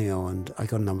rang up Neil, and I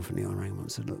got a number for Neil, and rang him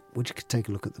and said, look, would you take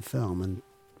a look at the film and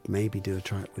maybe do a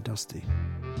track with Dusty?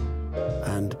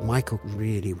 And Michael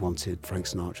really wanted Frank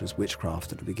Sinatra's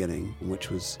Witchcraft at the beginning, which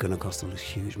was going to cost us a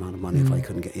huge amount of money if I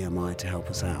couldn't get EMI to help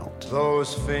us out.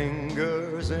 Those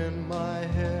fingers in my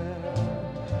hair,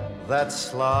 that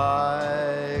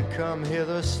sly come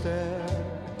hither stare,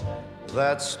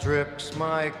 that strips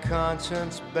my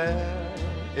conscience bare,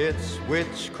 it's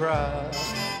witchcraft.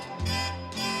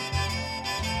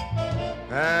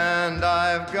 And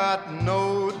I've got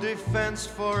no defense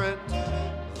for it,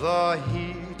 the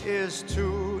heat is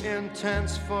too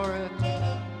intense for it.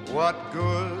 What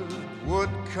good would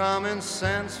common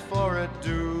sense for it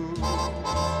do?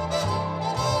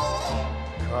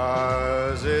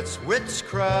 'Cause it's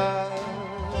witchcraft,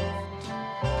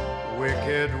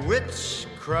 wicked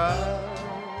witchcraft.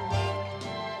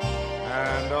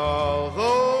 And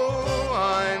although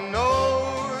I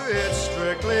know it's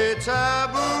strictly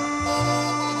taboo,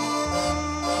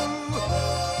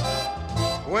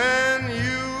 when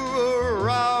you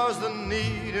arouse the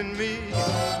need in me,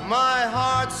 my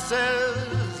heart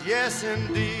says yes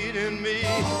indeed in me.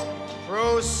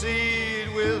 Proceed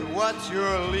with what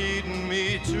you're leading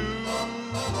me to.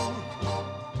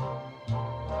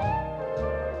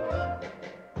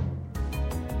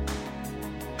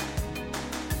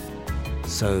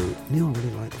 So Neil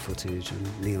really liked the footage,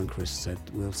 and Neil and Chris said,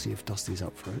 we'll see if Dusty's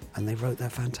up for it. And they wrote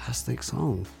that fantastic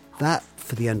song. That,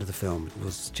 for the end of the film,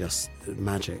 was just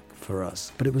magic for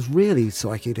us. But it was really so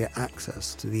I could get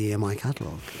access to the EMI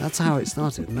catalogue. That's how it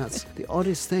started. And that's the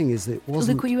oddest thing, is that it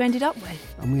wasn't... Look what you ended up with.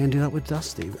 And we ended up with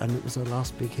Dusty, and it was our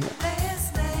last big hit.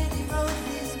 Last night he wrote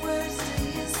these words to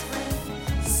his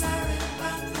friend. Sorry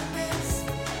about the mess.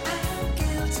 I'm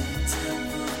guilty till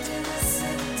moved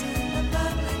innocent in the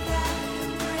public eye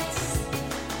embrace.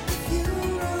 The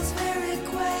funeral's very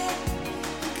quiet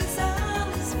because all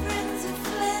his friends have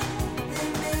fled. They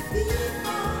may be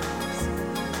false,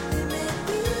 they may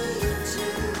be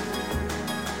true.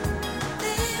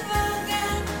 They've all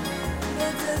got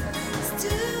better things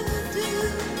to do.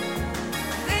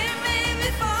 They may be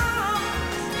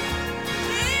false,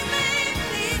 they may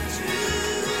be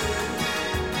true,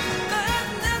 but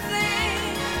nothing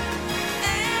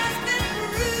has been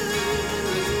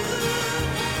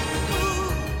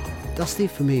proved. Dusty,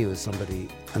 for me, was somebody...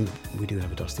 And we do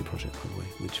have a Dusty project, by the way,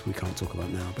 which we can't talk about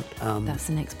now, but... That's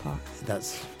the next part.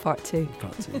 That's... Part two.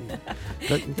 Part two, yeah.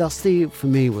 But Dusty, for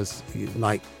me, was,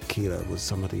 like Keeler, was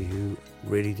somebody who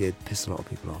really did piss a lot of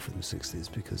people off in the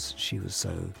 60s because she was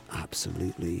so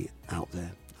absolutely out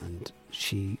there. And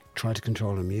she tried to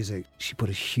control her music. She put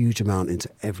a huge amount into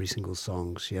every single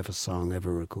song she ever sung,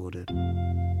 ever recorded.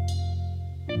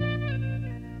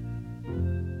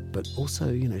 But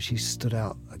also, she stood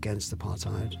out against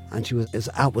apartheid. And she was as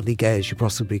outwardly gay as she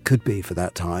possibly could be for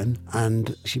that time.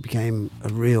 And she became a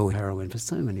real heroine for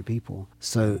so many people.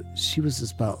 So she was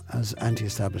about as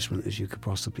anti-establishment as you could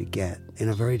possibly get, in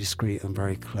a very discreet and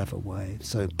very clever way.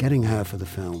 So getting her for the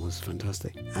film was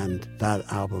fantastic. And that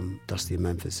album, Dusty in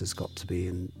Memphis, has got to be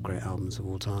in great albums of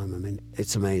all time. I mean,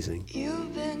 it's amazing.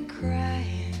 You've been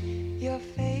crying, your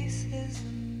face is a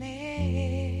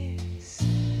mess.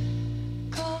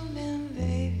 Come in,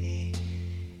 baby,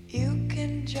 you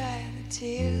can dry the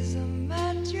tears on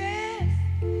my dress.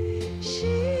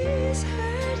 She's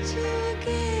hurt you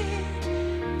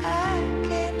again, I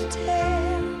can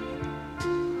tell.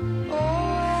 Oh,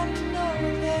 I know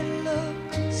they look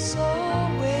so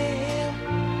well.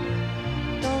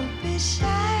 Don't be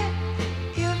shy,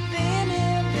 you've been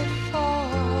here before.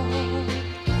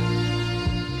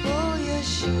 Pull your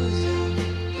shoes up,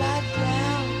 lie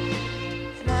down,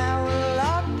 and I will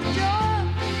lock the door,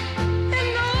 and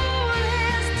no one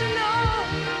has to know.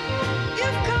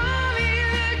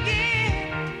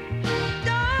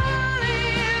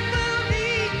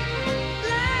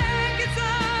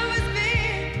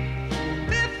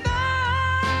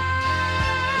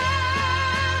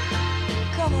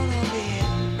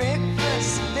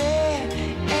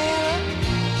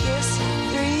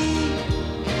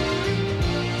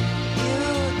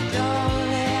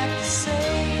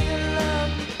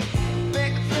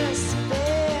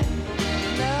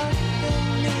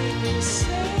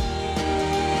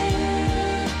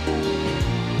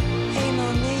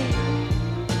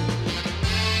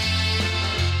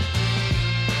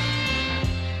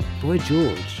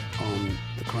 George on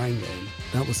The Crying Game,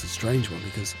 that was a strange one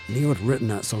because Neil had written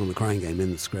that song on The Crying Game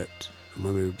in the script. And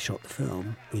when we shot the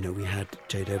film, we had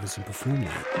Jay Davidson perform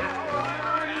that.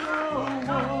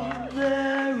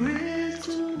 There is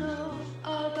to know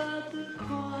about the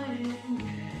crying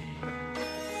game.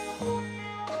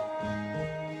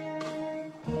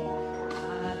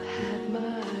 I've had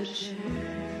my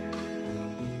share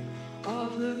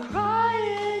of the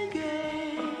crying game.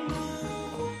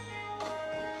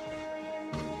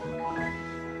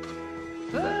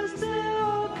 First there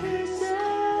are kisses,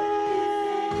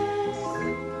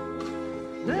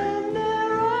 then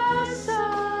there are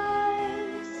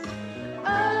sighs,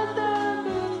 and then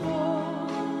before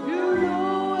you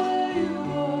know where you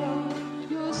are,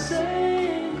 you're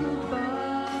saying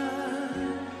goodbye.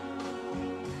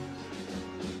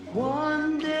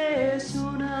 One day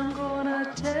soon I'm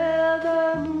gonna tell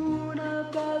the moon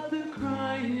about the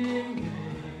crying game.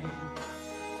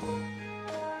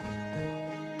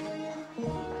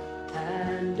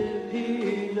 And if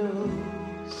he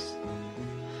knows,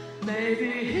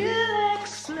 maybe he'll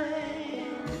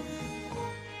explain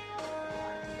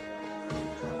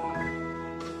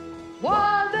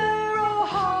why there are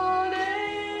heartaches,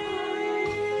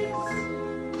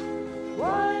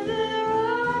 why there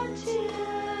are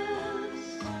tears,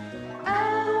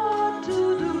 and what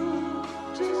to do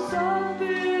to stop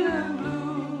feeling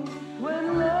blue when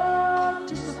love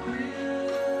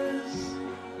disappears.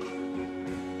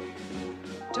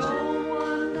 Don't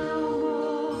want no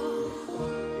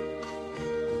more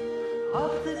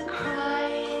of the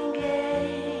crying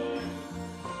game.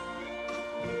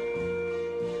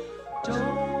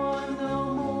 Don't want no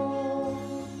more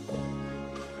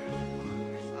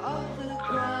of the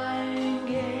crying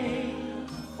game.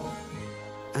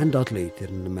 And Dudley did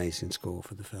an amazing score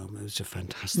for the film. It was a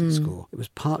fantastic score. It was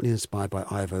partly inspired by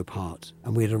Ivo Part,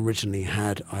 and we had originally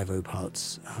had Ivo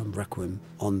Part's Requiem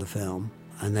on the film,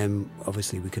 and then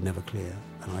obviously we could never clear,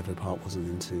 and Ivo Part wasn't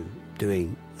into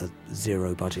doing a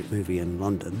zero-budget movie in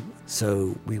London,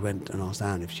 so we went and asked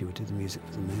Anne if she would do the music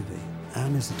for the movie.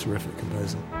 Anne is a terrific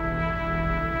composer.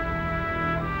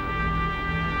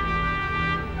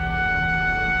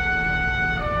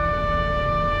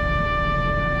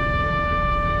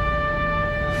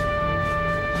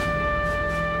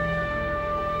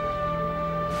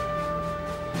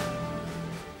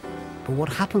 But what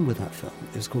happened with that film,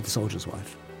 it was called The Soldier's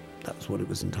Wife. That was what it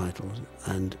was entitled.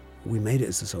 And we made it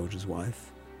as The Soldier's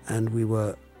Wife. And we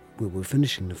were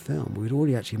finishing the film. We'd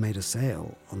already actually made a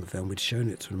sale on the film. We'd shown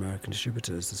it to an American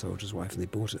distributor as The Soldier's Wife, and they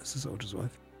bought it as The Soldier's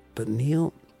Wife. But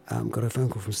Neil got a phone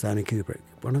call from Stanley Kubrick.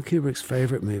 One of Kubrick's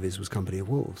favourite movies was Company of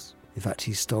Wolves. In fact,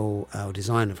 he stole our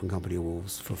designer from Company of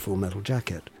Wolves for Full Metal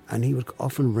Jacket. And he would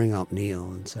often ring up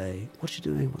Neil and say, "What are you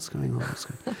doing? What's going on?"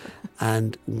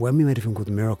 And when we made a film called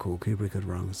The Miracle, Kubrick had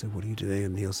rung and said, "What are you doing?"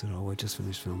 And Neil said, "Oh, we just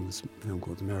finished filming this film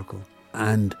called The Miracle."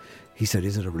 And he said,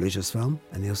 "Is it a religious film?"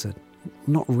 And Neil said,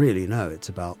 "Not really, no. It's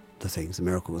about the things The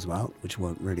Miracle was about, which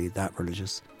weren't really that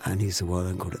religious." And he said, "Well,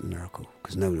 don't call it The Miracle,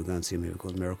 because nobody will go and see a movie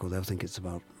called The Miracle. They'll think it's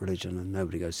about religion, and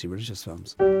nobody goes to see religious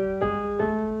films."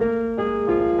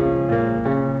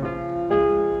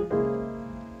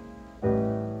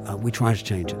 We tried to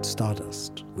change it to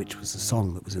Stardust, which was the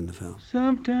song that was in the film.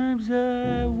 Sometimes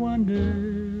I wonder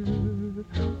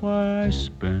why I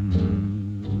spend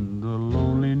the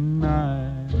lonely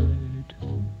night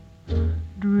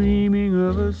dreaming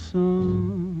of a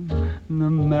song. The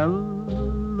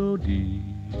melody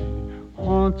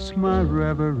haunts my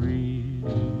reverie,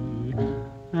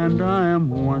 and I am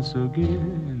once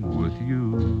again with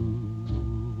you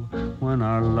when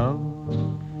our love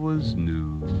was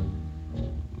new.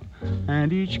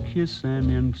 And each kiss an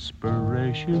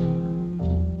inspiration.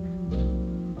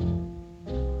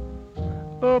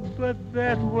 Oh, but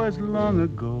that was long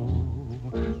ago.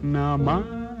 Now my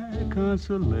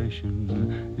consolation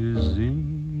is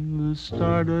in the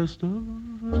stardust of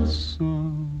a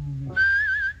song.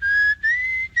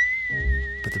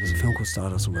 But there was a film called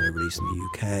Stardust already released in the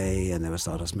UK, and there were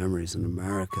Stardust Memories in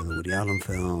America, the Woody Allen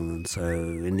film, and so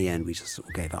in the end we just sort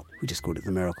of gave up. We just called it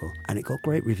The Miracle. And it got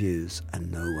great reviews,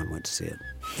 and no one went to see it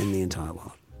in the entire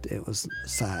world. It was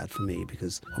sad for me,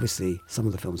 because obviously some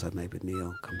of the films I've made with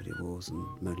Neil, Company of Wolves and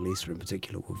Mona Lisa in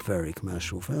particular, were very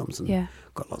commercial films and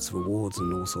got lots of awards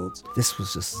and all sorts. This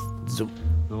was just...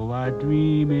 Though I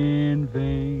dream in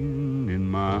vain in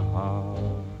my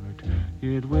heart,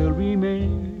 it will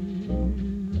remain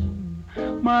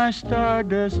my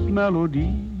stardust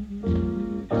melody,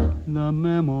 the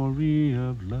memory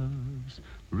of love's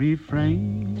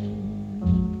refrain.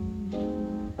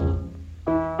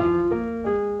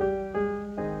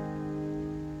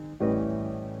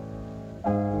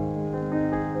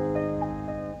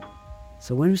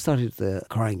 So when we started the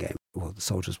Crying Game, well, The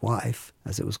Soldier's Wife,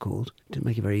 as it was called, it didn't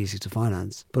make it very easy to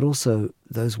finance. But also,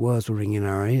 those words were ringing in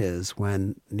our ears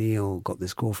when Neil got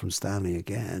this call from Stanley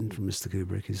again, from Mr.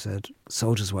 Kubrick, who said,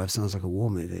 Soldier's Wife sounds like a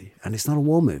war movie. And it's not a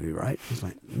war movie, right? It's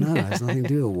like, no, it has nothing to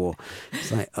do with war.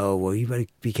 It's like, oh, well, you better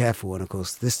be careful. And of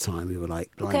course, this time we were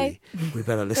like, blimey, we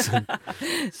better listen.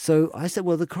 So I said,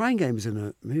 well, The Crying Game is in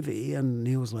a movie. And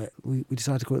Neil was like, we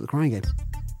decided to call it The Crying Game.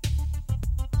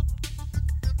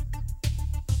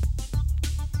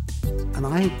 And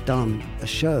I had done a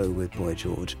show with Boy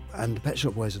George, and the Pet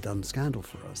Shop Boys had done Scandal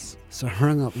for us. So I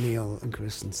rang up Neil and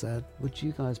Chris and said, would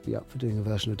you guys be up for doing a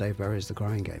version of Dave Berry's The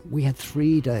Crying Game? We had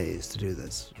 3 days to do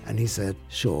this. And he said,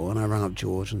 sure. And I rang up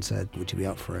George and said, would you be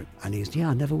up for it? And he said, yeah,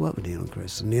 I never worked with Neil and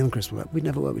Chris. And Neil and Chris were like, we'd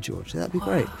never worked with George. Yeah, that'd be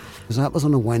great. So that was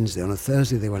on a Wednesday. On a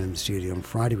Thursday, they went in the studio. On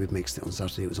Friday, we mixed it. On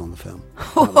Saturday, it was on the film.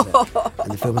 That was it.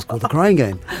 And the film was called The Crying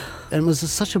Game. And it was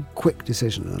such a quick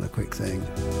decision and a quick thing.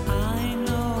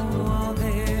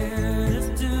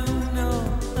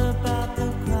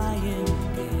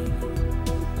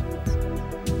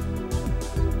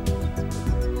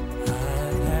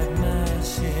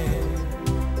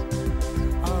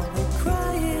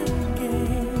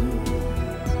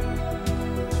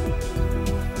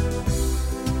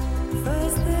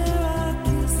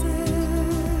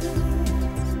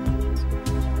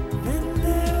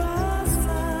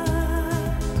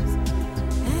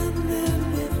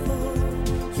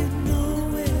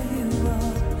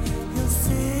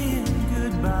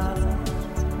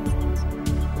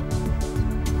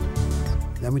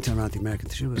 Then we turned around to the American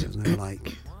distributors and they were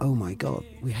like, oh my God,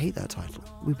 we hate that title.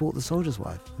 We bought The Soldier's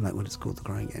Wife. I'm like, well, it's called The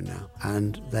Crying Game now.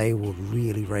 And they were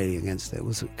really railing against it. It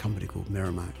was a company called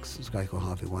Miramax. It was a guy called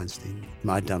Harvey Weinstein.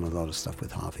 I'd done a lot of stuff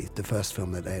with Harvey. The first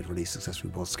film that they had released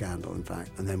successfully was Scandal, in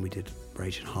fact. And then we did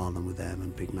Rage in Harlem with them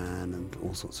and Big Man and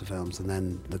all sorts of films. And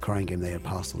then The Crying Game they had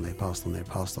passed on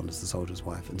as The Soldier's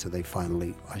Wife until they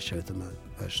finally, I showed them a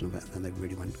version of it and they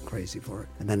really went crazy for it.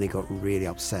 And then they got really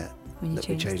upset that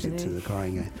we changed it to The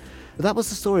Crying Game. But that was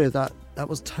the story of that. That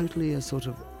was totally a sort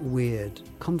of weird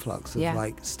conflux of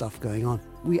like stuff going on.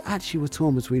 We actually were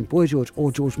torn between Boy George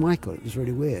or George Michael. It was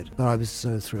really weird. But I was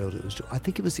so thrilled. I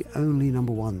think it was the only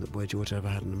 #1 that Boy George ever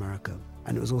had in America.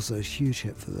 And it was also a huge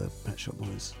hit for the Pet Shop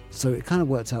Boys. So it kind of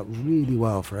worked out really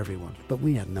well for everyone. But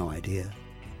we had no idea.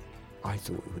 I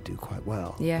thought we would do quite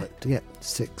well. Yeah. But to get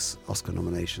 6 Oscar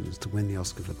nominations, to win the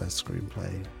Oscar for Best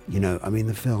Screenplay, I mean,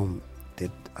 the film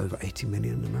did over 80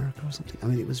 million in America or something. I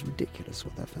mean, it was ridiculous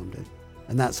what that film did.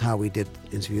 And that's how we did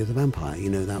Interview with the Vampire.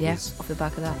 That was... off the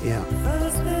back of that. Yeah.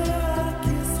 First there are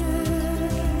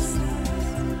kisses,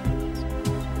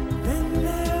 then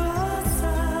there are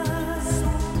sighs,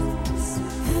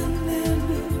 and then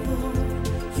before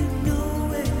you know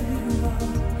where you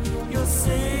are, you're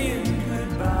saying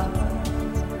goodbye.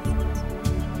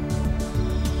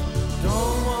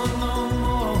 Don't want no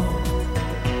more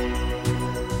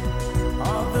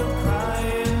of the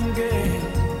crying game.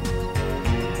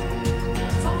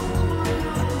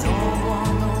 Don't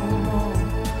want no more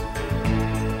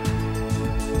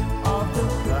of the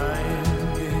crying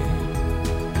game.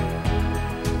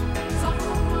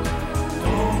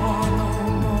 Don't want no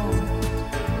more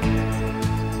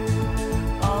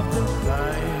of the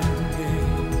crying game.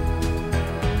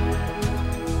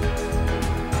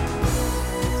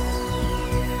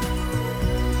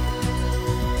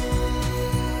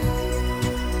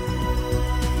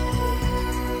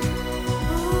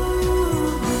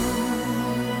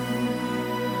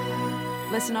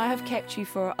 Listen, I have kept you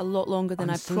for a lot longer than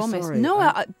I'm I so promised. sorry. No,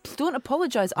 I don't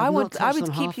apologise. I would touched on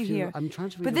keep half you here. I'm trying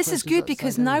to read But the this is questions good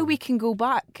because upside now down. we can go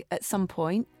back at some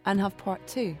point and have part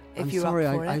 2 if I'm you're sorry,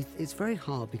 up for it. it's very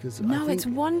hard because No, I think it's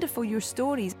wonderful, your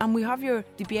stories. And we have the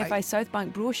BFI South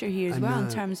Bank brochure here as I well in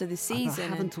know. terms of the I season.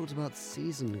 haven't talked about the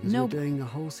season because No. we're doing a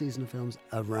whole season of films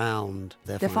around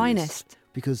their The finest.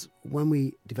 Because when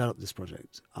we developed this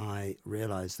project, I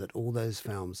realised that all those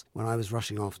films, when I was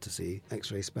rushing off to see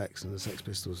X-Ray Specs and the Sex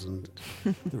Pistols and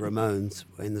the Ramones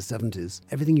in the 70s,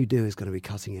 everything you do is going to be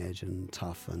cutting edge and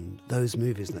tough. And those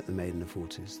movies that they made in the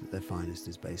 40s, that their finest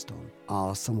is based on,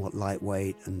 are somewhat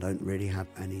lightweight and don't really have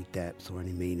any depth or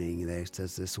any meaning. There's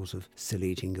this sort of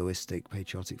silly, jingoistic,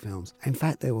 patriotic films. In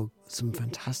fact, there were some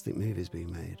fantastic movies being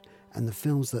made. And the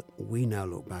films that we now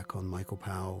look back on, Michael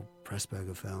Powell,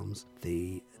 Pressburger films,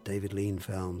 the David Lean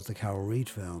films, the Carol Reed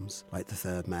films, like The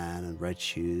Third Man and Red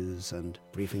Shoes and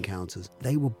Brief Encounters,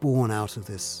 they were born out of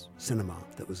this cinema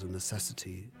that was a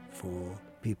necessity for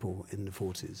people in the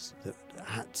 40s that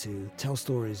had to tell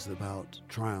stories about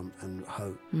triumph and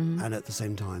hope and at the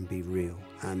same time be real.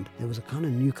 And there was a kind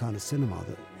of new kind of cinema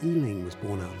that Ealing was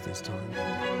born out of this time.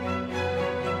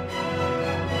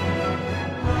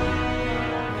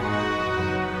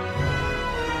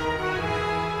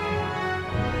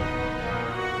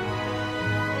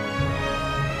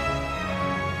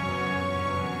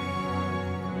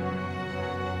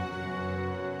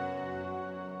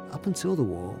 up until the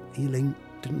war, Ealing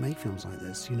didn't make films like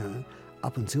this, you know.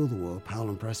 Up until the war, Powell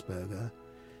and Pressburger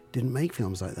didn't make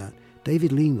films like that.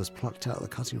 David Lean was plucked out of the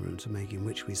cutting room to make In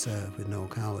Which We Serve with Noel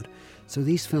Coward. So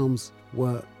these films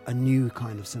were a new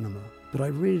kind of cinema. But I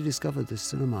really discovered this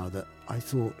cinema that I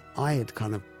thought I had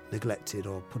kind of neglected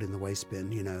or put in the waste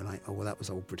bin, you know, like, oh, well, that was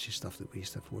old British stuff that we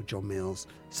used to have for John Mills,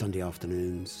 Sunday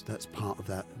Afternoons. That's part of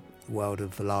that world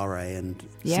of Volare and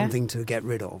something to get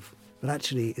rid of. But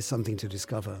actually, it's something to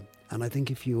discover. And I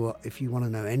think if you want to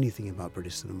know anything about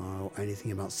British cinema or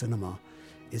anything about cinema,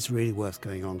 it's really worth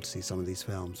going on to see some of these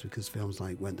films, because films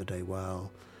like Went the Day Well,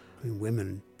 I mean,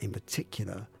 women in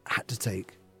particular had to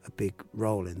take a big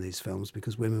role in these films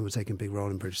because women were taking a big role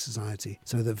in British society.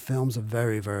 So the films are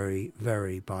very, very,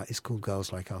 very it's called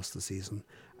Girls Like Us, the season,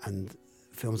 and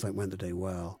films like Went the Day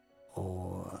Well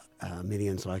or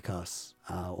Millions Like Us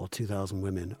or 2000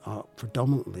 Women are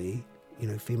predominantly, you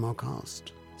know, female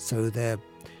cast. So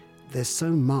there's so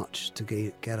much to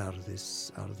get out of the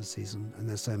season, and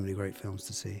there's so many great films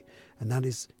to see, and that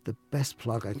is the best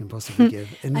plug I can possibly give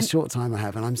in the short time I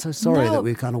have. And I'm so sorry that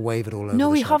we've kind of wavered all over. No,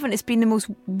 we haven't. It's been the most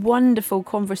wonderful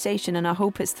conversation, and I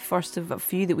hope it's the first of a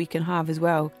few that we can have as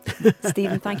well.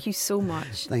 Stephen, thank you so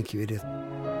much. Thank you, Edith.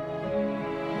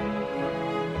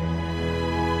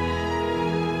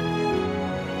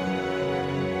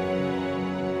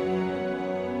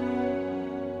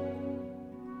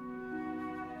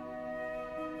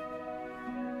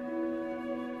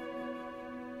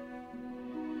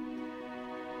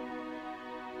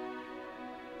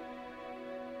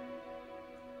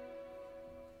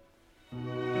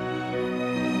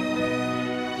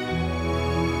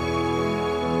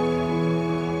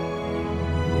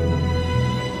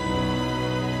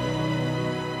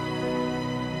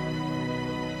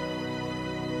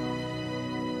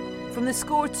 From the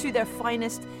score to their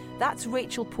finest, that's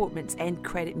Rachel Portman's end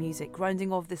credit music,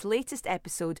 rounding off this latest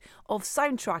episode of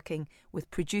Soundtracking with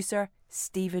producer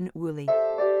Stephen Woolley.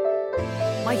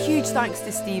 My huge thanks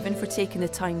to Stephen for taking the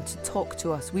time to talk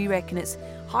to us. We reckon it's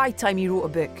high time he wrote a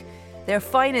book. Their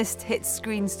finest hits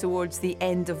screens towards the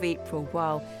end of April,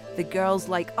 while the Girls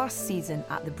Like Us season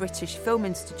at the British Film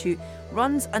Institute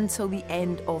runs until the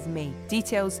end of May.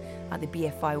 Details at the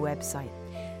BFI website.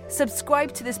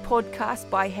 Subscribe to this podcast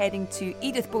by heading to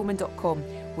edithbowman.com,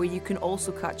 where you can also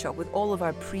catch up with all of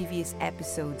our previous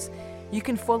episodes. You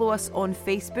can follow us on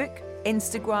Facebook,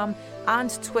 Instagram and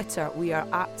Twitter. We are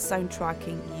at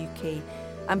Soundtracking UK.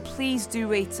 And please do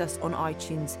rate us on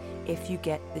iTunes if you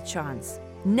get the chance.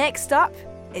 Next up,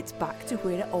 it's back to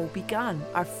where it all began.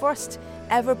 Our first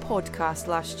ever podcast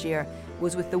last year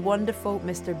was with the wonderful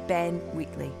Mr. Ben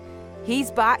Wheatley.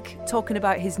 He's back talking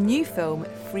about his new film,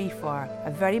 Free Fire. I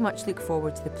very much look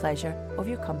forward to the pleasure of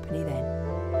your company then.